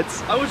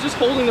nuts. I was just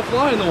holding the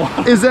fly in the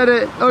water. Is that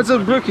it? Oh, it's a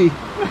brookie.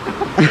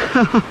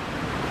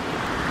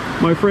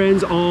 My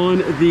friends, on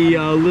the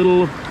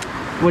little,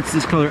 what's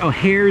this color? Oh,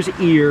 hare's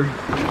ear.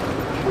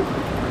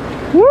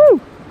 Woo!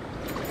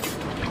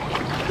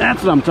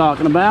 That's what I'm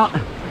talking about.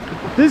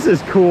 This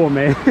is cool,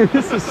 man.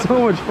 This is so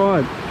much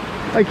fun.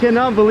 I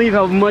cannot believe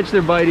how much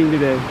they're biting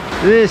today.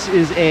 This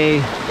is a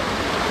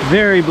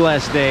very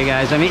blessed day,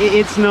 guys. I mean,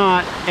 it's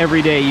not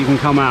every day you can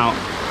come out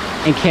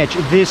and catch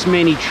this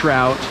many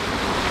trout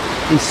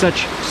in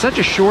such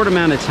a short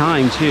amount of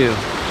time, too.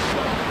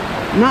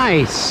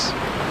 Nice.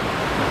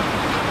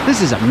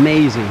 This is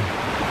amazing.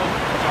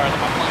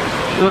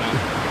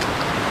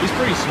 He's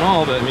pretty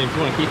small, but I mean, if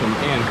you want to keep him, you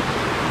can.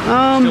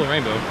 Still a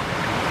rainbow.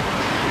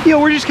 You know,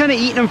 we're just kind of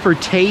eating them for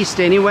taste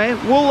anyway.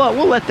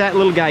 We'll let that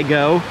little guy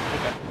go.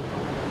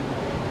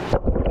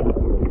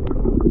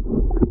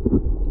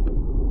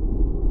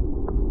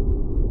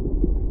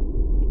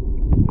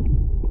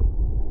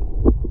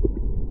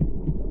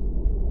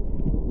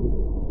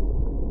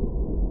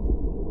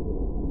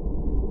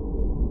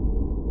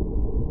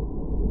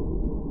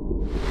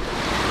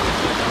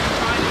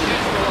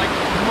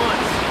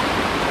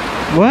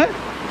 What?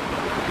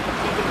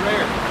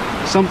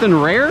 Something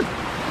rare?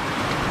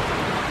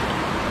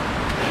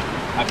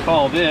 I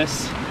call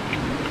this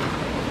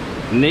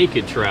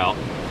naked trout.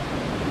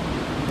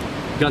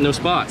 Got no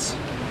spots.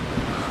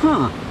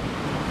 Huh.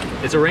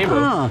 It's a rainbow.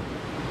 Huh.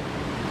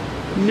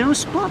 No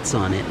spots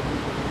on it.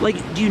 Like,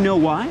 do you know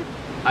why?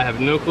 I have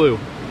no clue,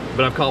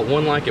 but I've caught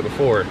one like it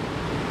before.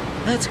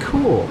 That's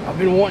cool. I've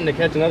been wanting to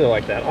catch another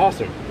like that.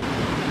 Awesome.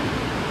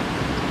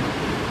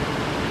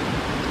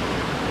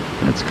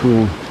 That's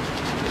cool.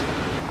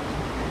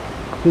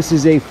 This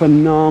is a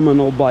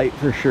phenomenal bite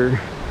for sure. In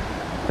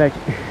fact,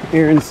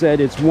 Aaron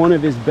said it's one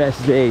of his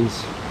best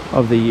days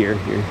of the year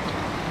here.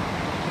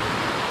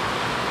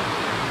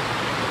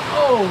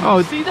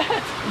 Oh, see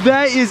that?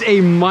 That is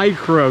a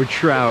micro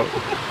trout.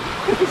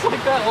 It's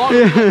like that long.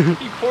 Yeah.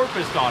 He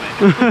porpoised on it.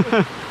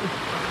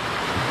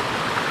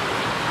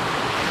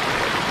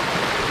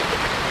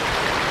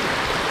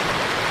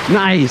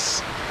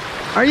 Nice.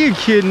 Are you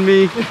kidding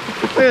me?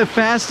 Look at the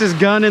fastest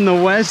gun in the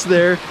West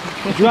there.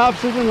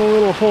 Drops it in a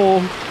little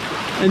hole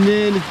and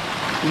then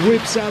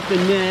whips out the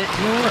net.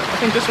 You know what? I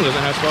think this one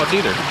doesn't have spots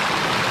either.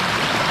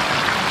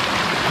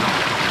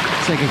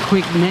 It's like a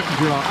quick net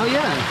draw. Oh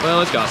yeah.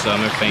 Well, it's got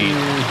some. They're faint.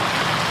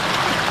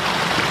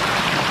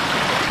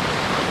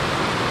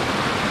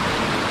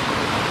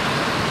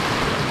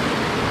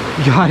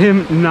 Got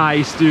him.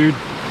 Nice, dude.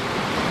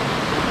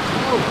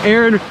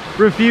 Aaron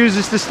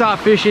refuses to stop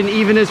fishing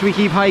even as we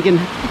keep hiking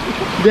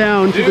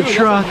down to the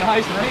truck.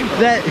 That's a nice rainbow.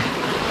 That.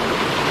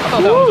 I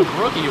thought that was a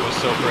brookie. It was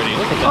so pretty.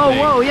 Look at that thing.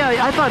 Whoa, yeah,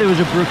 I thought it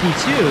was a brookie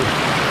too.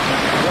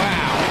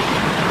 Wow.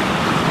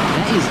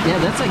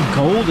 That's like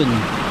golden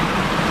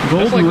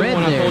That's like red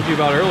the one there. I told you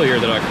about earlier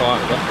that I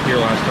caught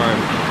here last time.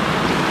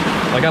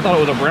 Like I thought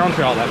it was a brown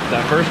trout that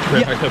first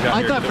trip I took out here.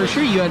 I thought for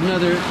sure you had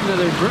another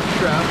brook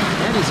trout.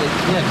 That is it.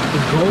 Yeah,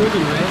 the gold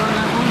and red on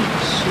that one.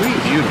 Sweet.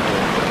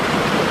 Beautiful.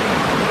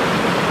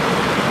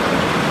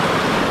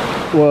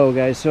 Whoa,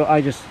 guys! So I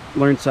just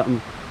learned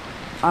something.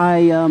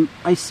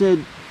 I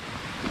said,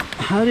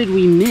 how did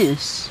we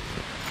miss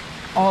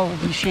all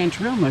of these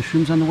chanterelle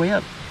mushrooms on the way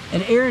up?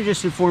 And Aaron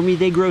just informed me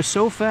they grow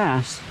so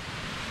fast.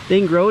 They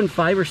can grow in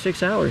 5 or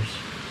 6 hours.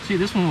 See,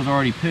 this one was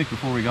already picked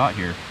before we got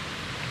here.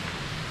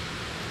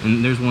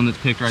 And there's one that's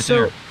picked right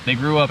there. They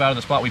grew up out of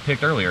the spot we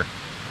picked earlier.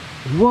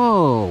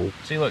 Whoa.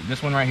 See, look,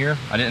 this one right here,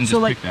 I didn't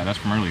just pick that. That's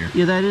from earlier.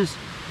 Yeah, that is.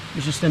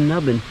 It's just a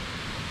nubbin.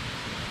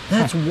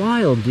 That's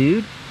wild,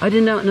 dude. I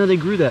did not know they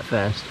grew that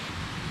fast.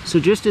 So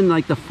just in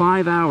like the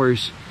 5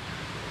 hours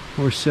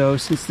or so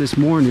since this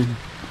morning,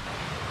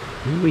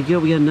 there we go.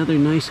 We got another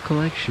nice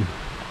collection.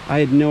 I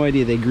had no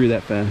idea they grew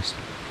that fast.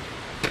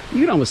 You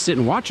could almost sit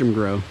and watch them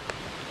grow. You still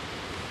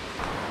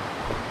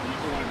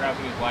want to grab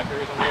some of these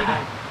blackberries on the way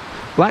down?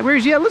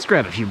 Blackberries? Yeah, let's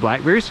grab a few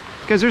blackberries.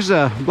 Because there's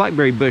a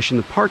blackberry bush in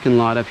the parking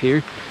lot up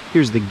here.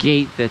 Here's the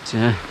gate that we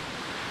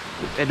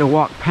had to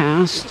walk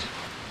past.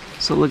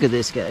 So look at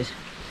this, guys.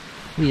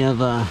 We have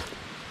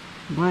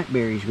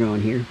blackberries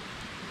growing here.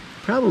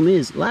 Problem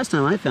is, last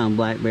time I found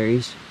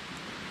blackberries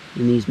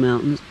in these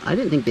mountains, I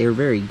didn't think they were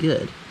very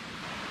good.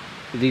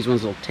 But these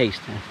ones will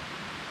taste test.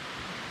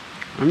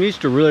 I'm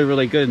used to really,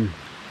 really good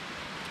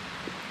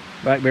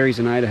blackberries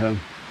in Idaho.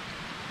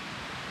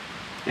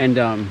 And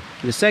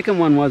the second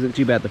one wasn't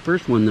too bad. The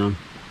first one, though,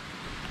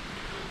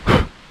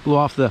 blew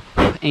off the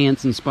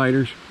ants and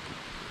spiders.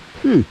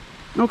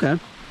 Okay.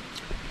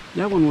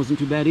 That one wasn't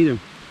too bad either.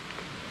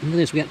 Look at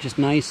this. We got just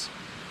nice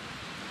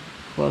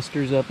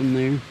clusters up in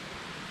there.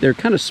 They're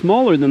kind of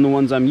smaller than the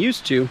ones I'm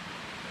used to.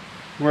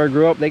 Where I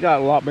grew up, they got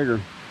a lot bigger.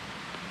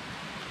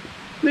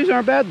 These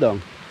aren't bad, though.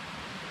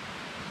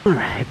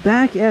 Alright,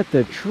 back at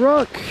the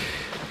truck.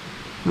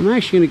 I'm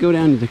actually going to go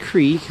down to the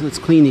creek. Let's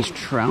clean these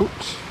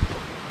trout.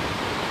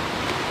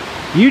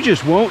 You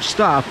just won't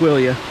stop, will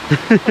you?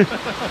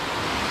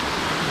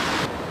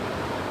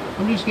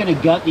 I'm just going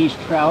to gut these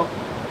trout.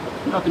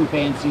 Nothing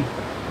fancy.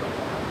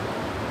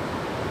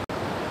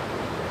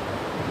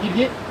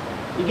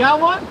 You got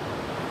one?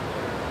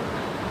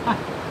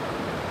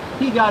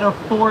 He got a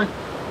 4th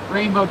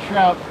rainbow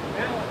trout.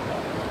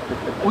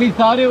 We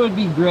thought it would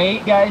be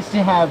great, guys,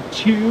 to have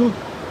 2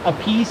 a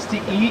piece to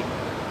eat.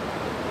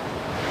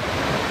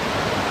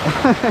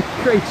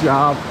 Great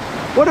job.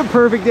 What a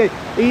perfect day.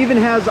 It even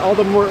has all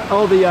the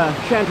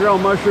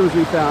chanterelle mushrooms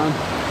we found.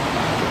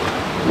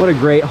 What a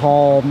great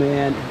haul,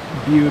 man.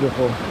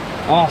 Beautiful.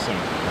 Awesome.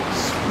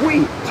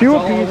 Sweet. Two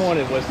apiece. All I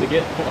wanted was to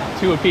get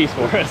 2 apiece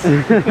for us.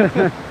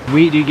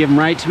 Wheat, you give them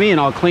right to me and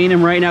I'll clean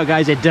them right now.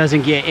 Guys, it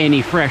doesn't get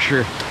any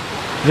fresher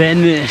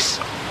than this.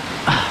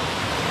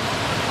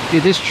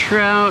 Dude, this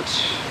trout,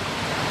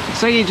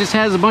 looks like it just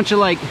has a bunch of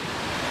like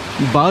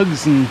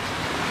bugs and,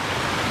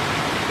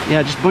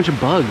 yeah, just a bunch of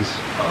bugs.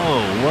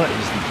 Oh, what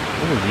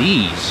are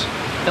these?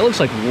 That looks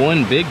like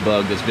one big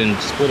bug that's been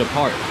split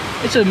apart.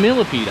 It's a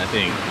millipede, I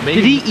think.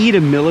 Maybe. Did he eat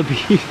a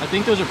millipede? I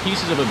think those are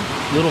pieces of a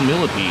little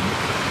millipede.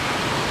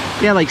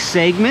 Yeah, like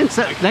segments.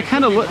 That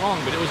kind of look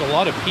wrong, but it was a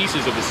lot of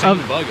pieces of the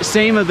same bug.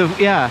 Same of the,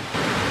 yeah.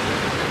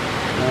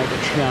 All right, the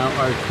trout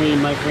are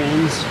clean, my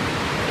friends.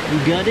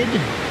 Gutted,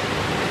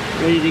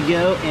 ready to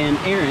go. And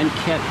Arran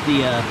kept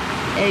the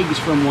eggs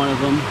from one of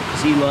them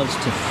because he loves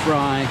to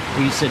fry.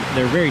 He said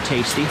they're very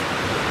tasty.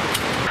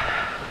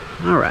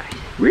 All right,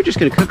 we're just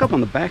gonna cook up on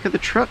the back of the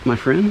truck, my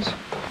friends.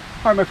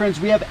 All right, my friends,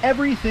 we have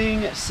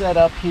everything set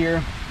up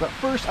here, but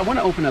first I want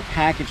to open a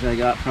package that I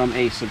got from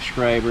a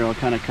subscriber. I'll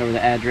kind of cover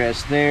the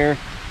address there.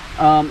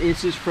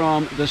 This is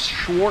from the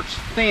Schwartz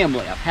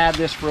family. I've had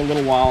this for a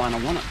little while and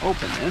I want to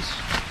open this.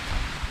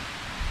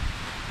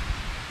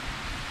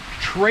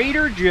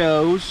 Trader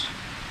Joe's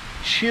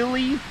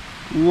Chili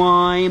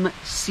Lime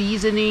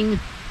Seasoning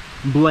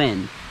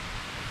Blend.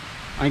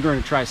 I'm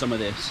going to try some of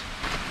this.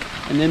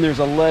 And then there's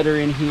a letter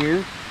in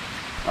here.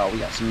 Oh, we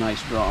got some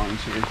nice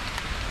drawings here.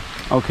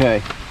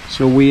 Okay,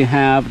 so we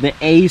have the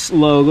Ace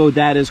logo.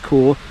 That is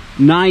cool.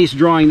 Nice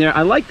drawing there.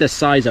 I like the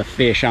size of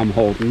fish I'm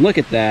holding. Look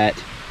at that.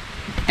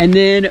 And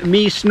then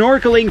me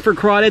snorkeling for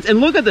crawdads. And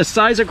look at the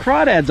size of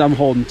crawdads I'm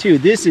holding too.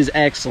 This is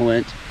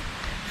excellent.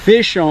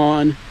 Fish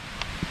on.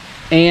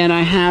 And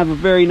I have a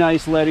very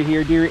nice letter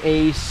here. Dear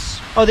Ace.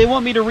 Oh, they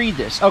want me to read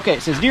this. Okay,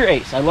 it says, Dear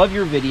Ace, I love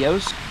your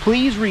videos.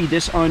 Please read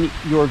this on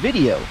your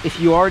video. If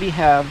you already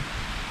have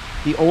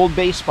the Old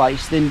Bay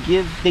spice, then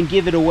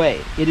give it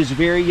away. It is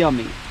very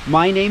yummy.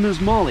 My name is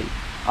Molly.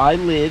 I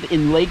live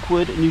in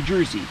Lakewood, New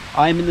Jersey.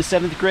 I am in the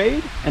 7th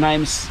grade and I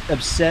am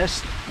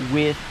obsessed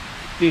with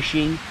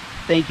fishing.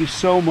 Thank you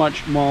so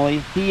much,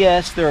 Molly.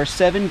 P.S. There are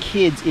 7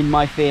 kids in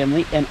my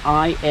family and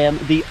I am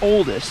the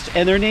oldest.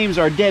 And their names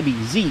are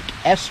Debbie,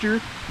 Zeke, Esther,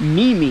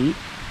 Mimi,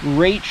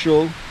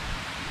 Rachel,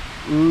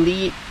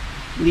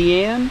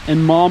 Leanne,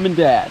 and Mom and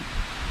Dad.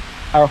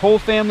 Our whole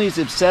family is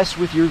obsessed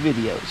with your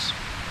videos.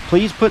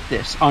 Please put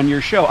this on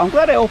your show. I'm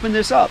glad I opened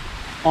this up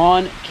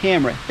on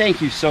camera. Thank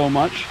you so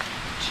much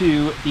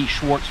to the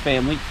Schwartz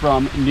family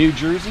from New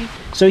Jersey.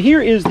 So here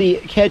is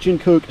the catch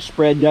and cook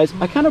spread, guys.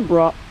 I kind of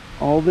brought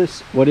all this.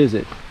 What is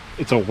it?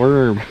 It's a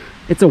worm.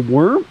 It's a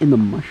worm in the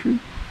mushroom?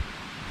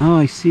 Oh,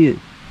 I see it.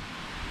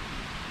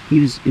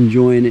 He's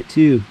enjoying it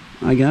too.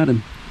 I got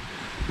him.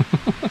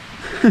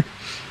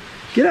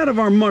 Get out of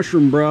our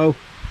mushroom, bro.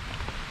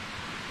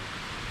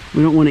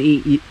 We don't want to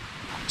eat.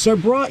 So I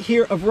brought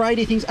here a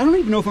variety of things. I don't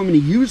even know if I'm going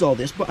to use all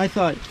this, but I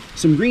thought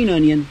some green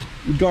onion,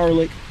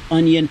 garlic,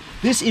 onion.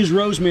 This is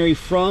rosemary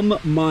from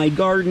my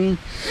garden.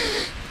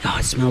 Oh,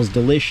 it smells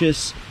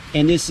delicious.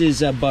 And this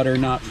is butter,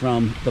 not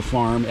from the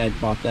farm. I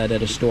bought that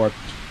at a store.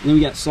 And then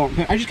we got salt and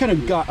pepper. I just kind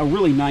of got a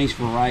really nice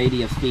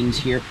variety of things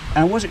here. And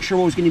I wasn't sure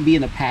what was going to be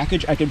in the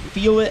package. I could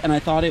feel it, and I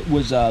thought it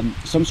was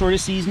some sort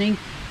of seasoning.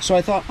 So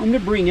I thought, I'm going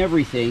to bring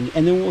everything,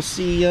 and then we'll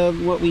see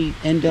what we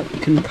end up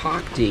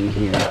concocting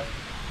here.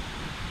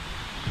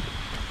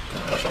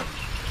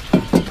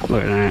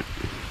 Look at that.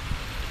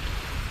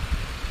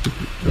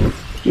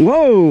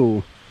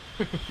 Whoa!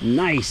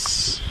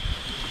 Nice.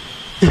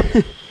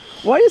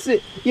 Why is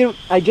it, you know,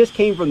 I just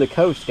came from the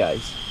coast,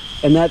 guys,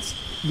 and that's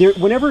there.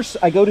 Whenever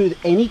I go to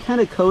any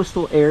kind of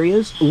coastal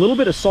areas, a little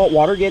bit of salt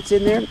water gets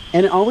in there,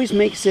 and it always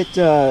makes it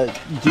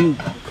do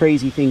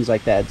crazy things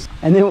like that.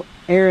 And then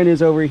Arran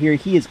is over here.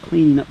 He is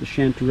cleaning up the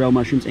chanterelle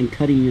mushrooms and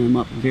cutting them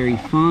up very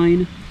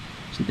fine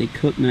so they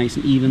cook nice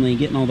and evenly,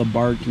 getting all the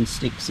bark and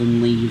sticks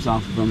and leaves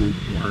off of them,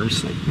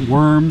 and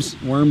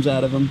worms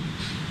out of them.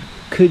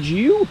 Could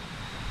you,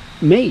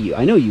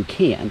 I know you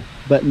can,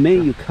 but may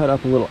you cut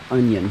up a little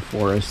onion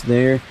for us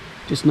there,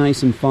 just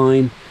nice and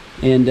fine.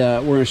 And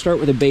we're going to start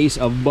with a base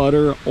of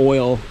butter,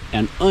 oil,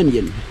 and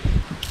onion.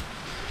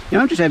 You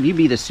know, I'll just have you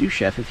be the sous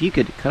chef. If you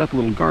could cut up a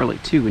little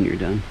garlic too when you're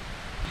done.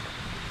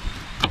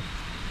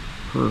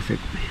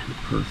 Perfect, man,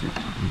 perfect.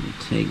 I'm going to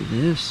take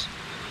this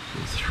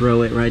and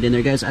throw it right in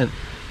there. Guys, I've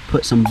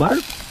put some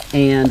butter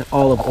and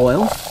olive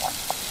oil.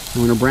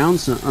 I'm going to brown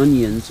some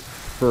onions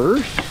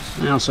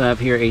first. I also have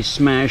here a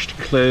smashed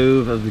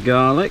clove of the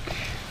garlic.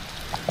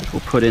 We'll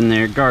put in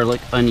there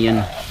garlic,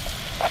 onion,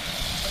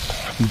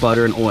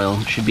 butter, and oil.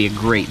 It should be a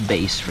great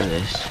base for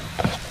this.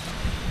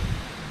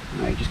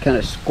 Alright, just kind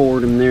of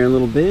scored them there a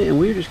little bit, and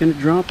we're just going to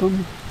drop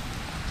them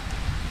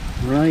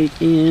right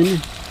in.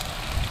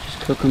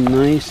 Just cook them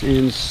nice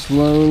and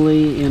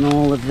slowly in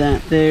all of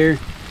that there.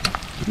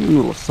 A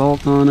little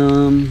salt on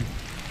them,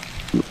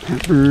 a little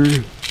pepper.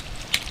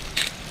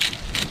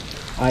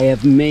 I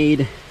have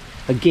made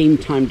a game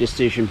time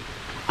decision.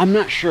 I'm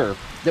not sure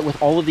that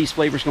with all of these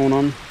flavors going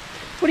on.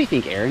 What do you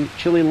think, Aaron?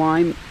 Chili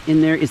lime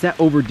in there, is that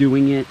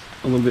overdoing it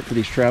a little bit for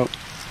these trout?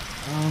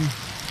 I'm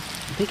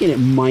thinking it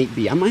might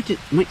be. I might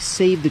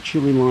save the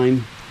chili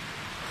lime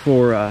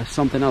for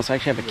something else. I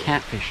actually have a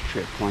catfish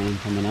trip planned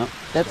coming up.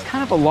 That's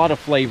kind of a lot of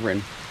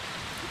flavoring.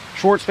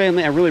 Schwartz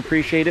family, I really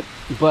appreciate it,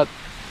 but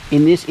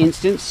in this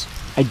instance,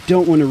 I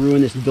don't want to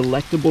ruin this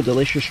delectable,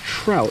 delicious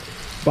trout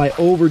by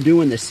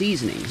overdoing the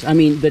seasonings. I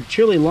mean, the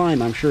chili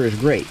lime I'm sure is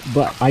great,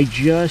 but I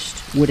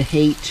just would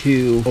hate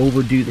to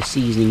overdo the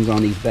seasonings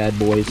on these bad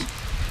boys.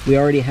 We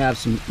already have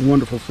some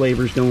wonderful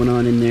flavors going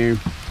on in there.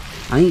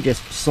 I think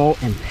just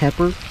salt and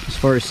pepper, as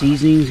far as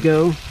seasonings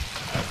go,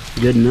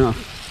 good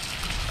enough.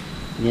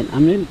 And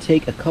I'm going to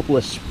take a couple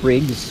of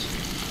sprigs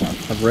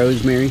of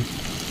rosemary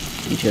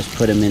and just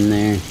put them in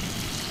there,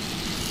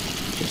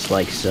 just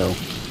like so.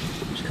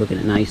 Just cooking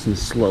it nice and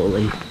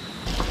slowly.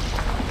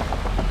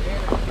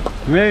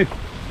 Hey.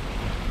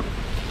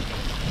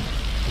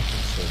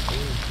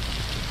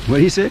 What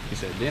do you say? He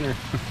said dinner.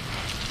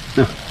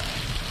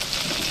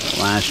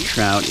 Last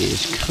trout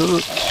is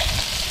cooked.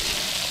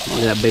 Look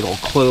at that big old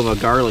clove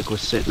of garlic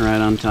was sitting right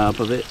on top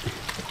of it.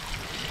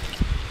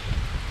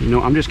 You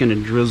know, I'm just going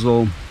to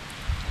drizzle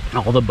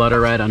all the butter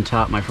right on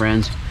top, my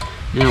friends.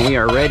 Now we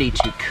are ready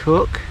to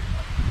cook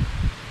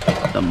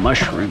the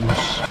mushrooms.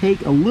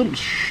 Take a little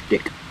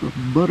stick of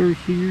butter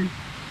here.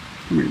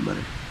 Come here,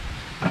 butter.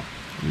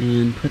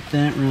 And put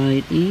that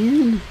right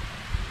in.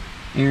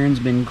 Aaron's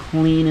been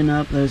cleaning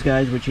up those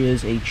guys, which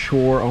is a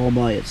chore all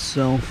by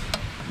itself.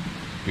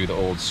 Do the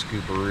old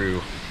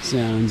scooperoo.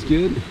 Sounds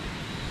good.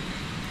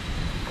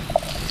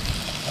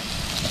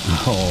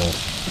 Oh.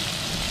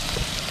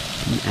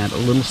 And add a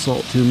little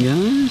salt to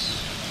them, guys.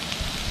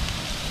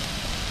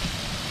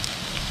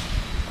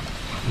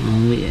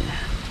 Oh yeah.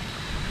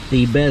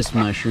 The best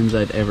mushrooms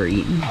I've ever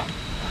eaten.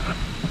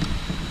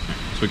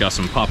 So we got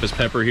some Papa's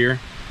pepper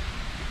here.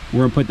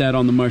 We're gonna put that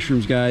on the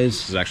mushrooms, guys.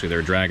 This is actually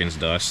their dragon's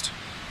dust.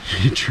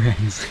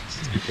 Dragon's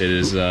dust. It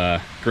is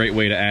a great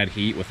way to add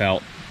heat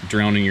without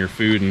drowning your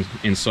food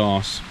in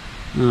sauce.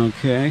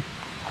 Okay.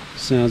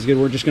 Sounds good.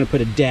 We're just gonna put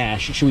a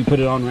dash. Should we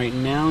put it on right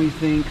now, you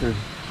think? Or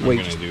wait?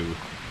 I'm gonna do...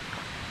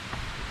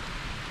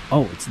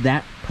 Oh, it's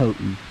that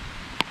potent.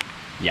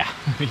 Yeah.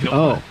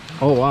 Oh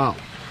wow.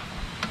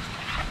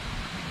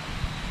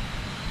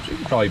 So you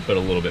can probably put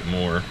a little bit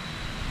more.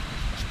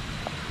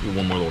 Do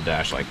one more little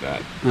dash like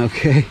that.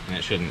 Okay. And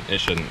it shouldn't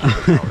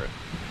overpower it.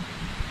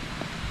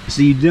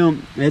 So you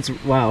don't,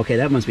 wow, okay,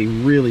 that must be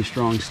really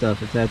strong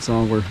stuff if that's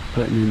all we're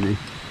putting in there.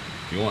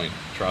 You want to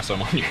try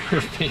some on your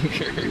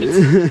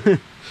fingers?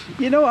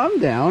 You know, I'm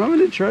down. I'm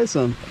gonna try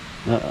some.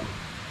 Uh-oh.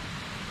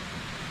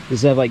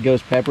 Does it have like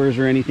ghost peppers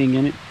or anything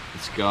in it?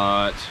 It's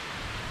got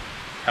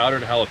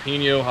powdered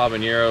jalapeno,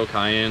 habanero,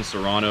 cayenne,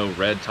 serrano,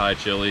 red Thai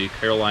chili,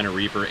 Carolina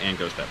Reaper, and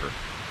ghost pepper.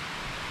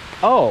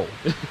 Oh.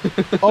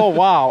 Oh,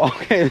 wow.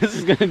 Okay, this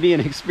is going to be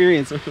an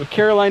experience.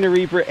 Carolina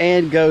Reaper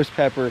and ghost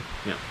pepper.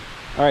 Yeah.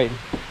 All right.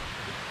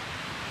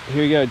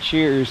 Here we go.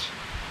 Cheers.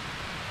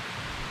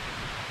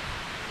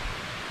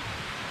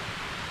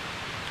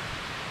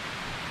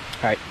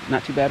 All right.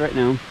 Not too bad right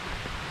now.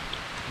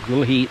 A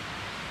little heat.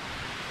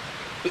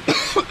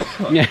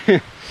 Yeah.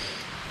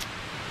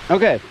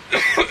 Okay.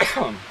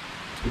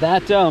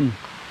 That's a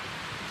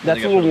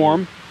little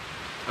warm.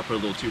 I put a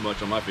little too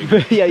much on my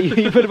finger. Yeah,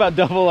 you put about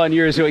double on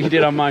yours what you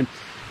did on mine.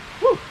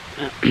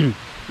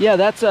 Yeah,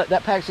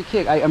 that packs a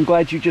kick. I'm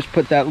glad you just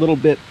put that little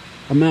bit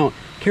amount.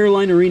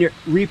 Carolina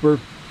Reaper.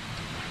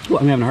 Well,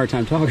 I'm having a hard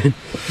time talking.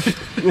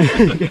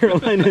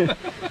 Carolina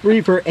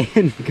Reaper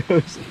and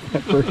ghost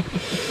pepper.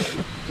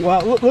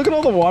 Wow, look at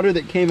all the water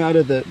that came out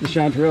of the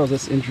chanterelles.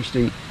 That's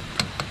interesting.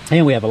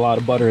 And we have a lot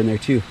of butter in there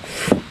too.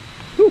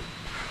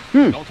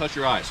 Don't touch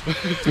your eyes.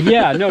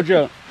 Yeah, no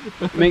joke.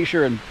 Make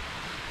sure and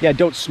yeah,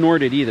 don't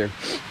snort it either.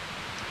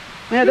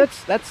 Yeah,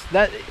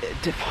 that.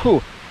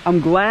 Oh,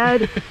 I'm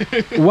glad.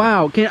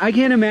 Wow, I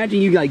can't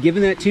imagine you like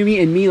giving that to me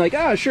and me like,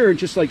 oh sure,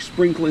 just like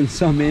sprinkling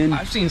some in.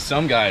 I've seen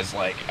some guys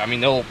like, I mean,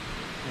 they'll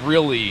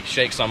really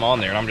shake some on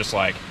there, and I'm just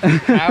like,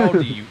 how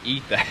do you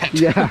eat that?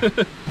 Yeah.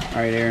 All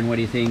right, Aaron, what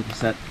do you think?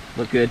 Does that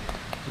look good?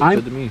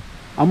 Good to me.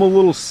 I'm a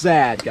little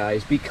sad,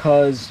 guys,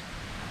 because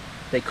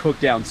they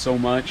cooked down so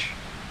much,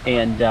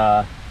 and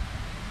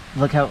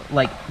look how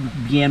like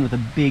began with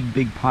a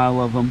big pile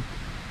of them,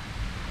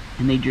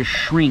 and they just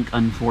shrink,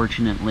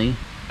 unfortunately.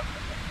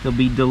 They'll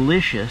be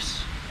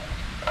delicious.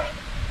 All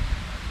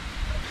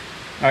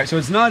right, so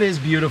it's not as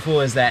beautiful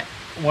as that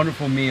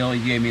wonderful meal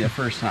you gave me the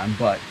first time,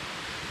 but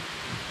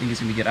I think it's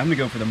gonna be good. I'm gonna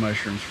go for the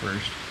mushrooms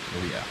first.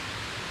 Oh yeah.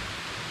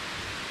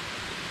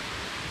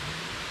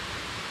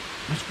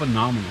 That's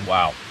phenomenal.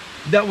 Wow.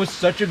 That was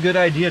such a good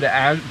idea to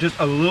add just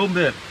a little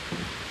bit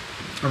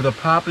of the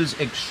Papa's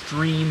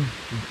Extreme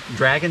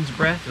Dragon's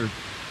Breath, or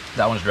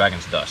That one's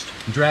Dragon's Dust.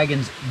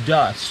 Dragon's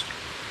Dust.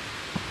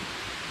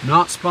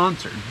 Not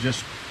sponsored,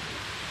 just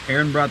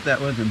Aaron brought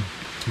that with him.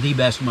 The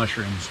best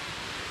mushrooms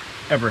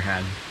ever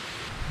had.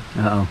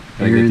 Uh-oh.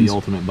 Gotta get the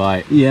ultimate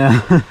bite.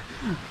 Yeah.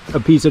 A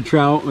piece of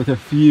trout with a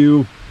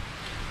few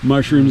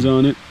mushrooms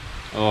on it.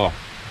 Oh.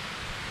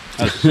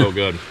 That's so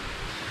good.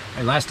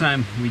 Right, last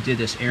time we did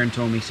this, Aaron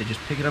told me, he said, just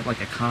pick it up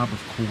like a cob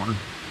of corn.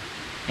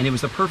 And it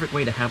was the perfect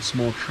way to have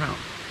small trout.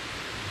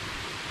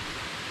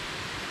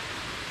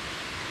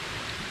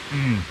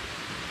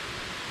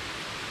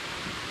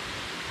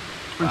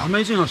 It's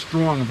amazing how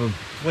strong of a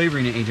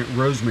flavoring agent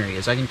rosemary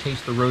is. I can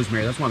taste the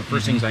rosemary. That's one of the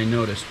first things I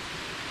noticed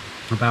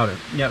about it.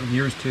 Yeah,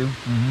 yours too.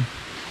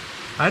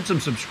 I had some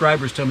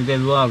subscribers tell me they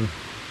love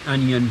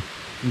onion,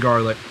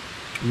 garlic,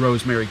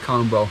 rosemary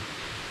combo.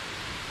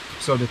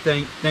 So to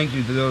thank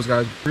you to those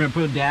guys. We're gonna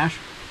put a dash.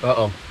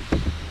 Uh-oh.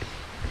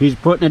 He's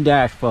putting a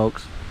dash,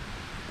 folks.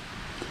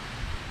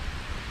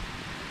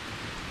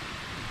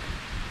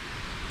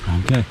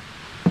 Okay.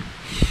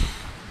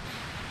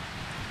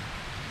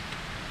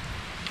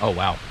 Oh,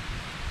 wow.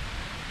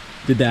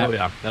 Did that? Oh,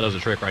 yeah. That does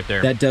the trick right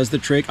there. That does the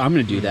trick. I'm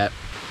gonna do that.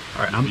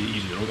 All right,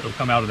 easy. It'll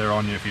come out of there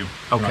on you if you're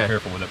not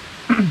careful with it.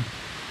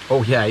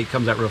 Oh yeah, it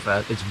comes out real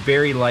fast. It's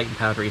very light and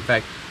powdery. In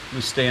fact,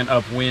 we stand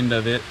upwind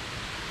of it.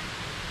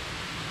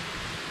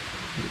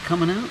 Is it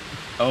coming out?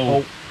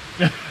 Oh.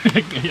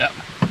 Yeah.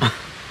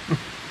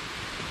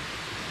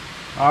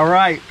 All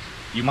right.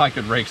 You might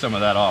could rake some of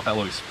that off. That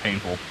looks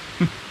painful.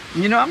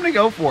 You know, I'm gonna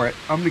go for it.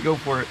 I'm gonna go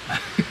for it.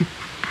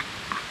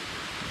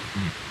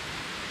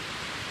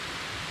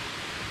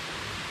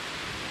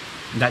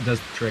 That does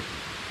the trick.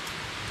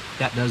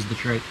 That does the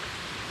trick.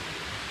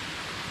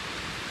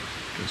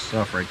 Good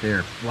stuff right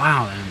there.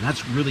 Wow, man,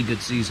 that's really good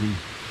seasoning.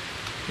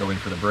 Go in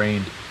for the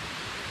brain.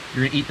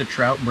 You're gonna eat the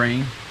trout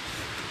brain.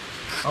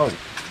 Oh.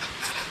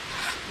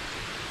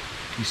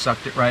 You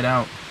sucked it right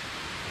out.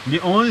 The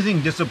only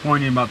thing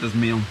disappointing about this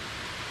meal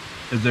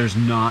is there's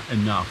not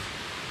enough.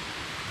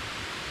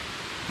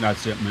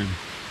 That's it, man.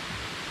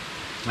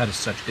 That is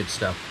such good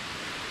stuff.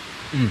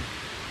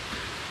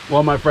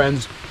 Well, my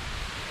friends,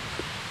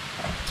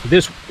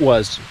 this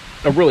was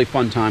a really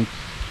fun time.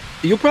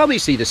 You'll probably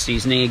see the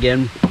seasoning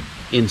again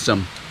in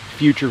some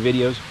future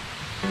videos.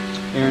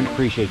 Aaron,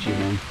 appreciate you,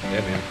 man.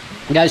 Yeah, man.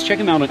 Guys, check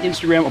him out on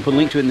Instagram. I'll put a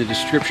link to it in the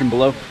description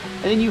below.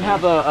 And then you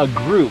have a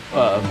group.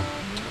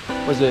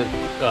 Was it?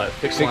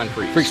 Fixed Line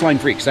Freaks. Fixed Line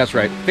Freaks, that's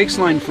right. Fixed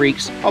Line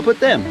Freaks. I'll put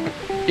them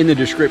in the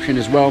description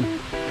as well.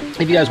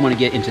 If you guys want to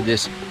get into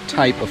this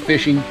type of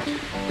fishing.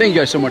 Thank you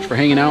guys so much for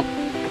hanging out.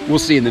 We'll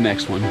see you in the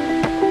next one.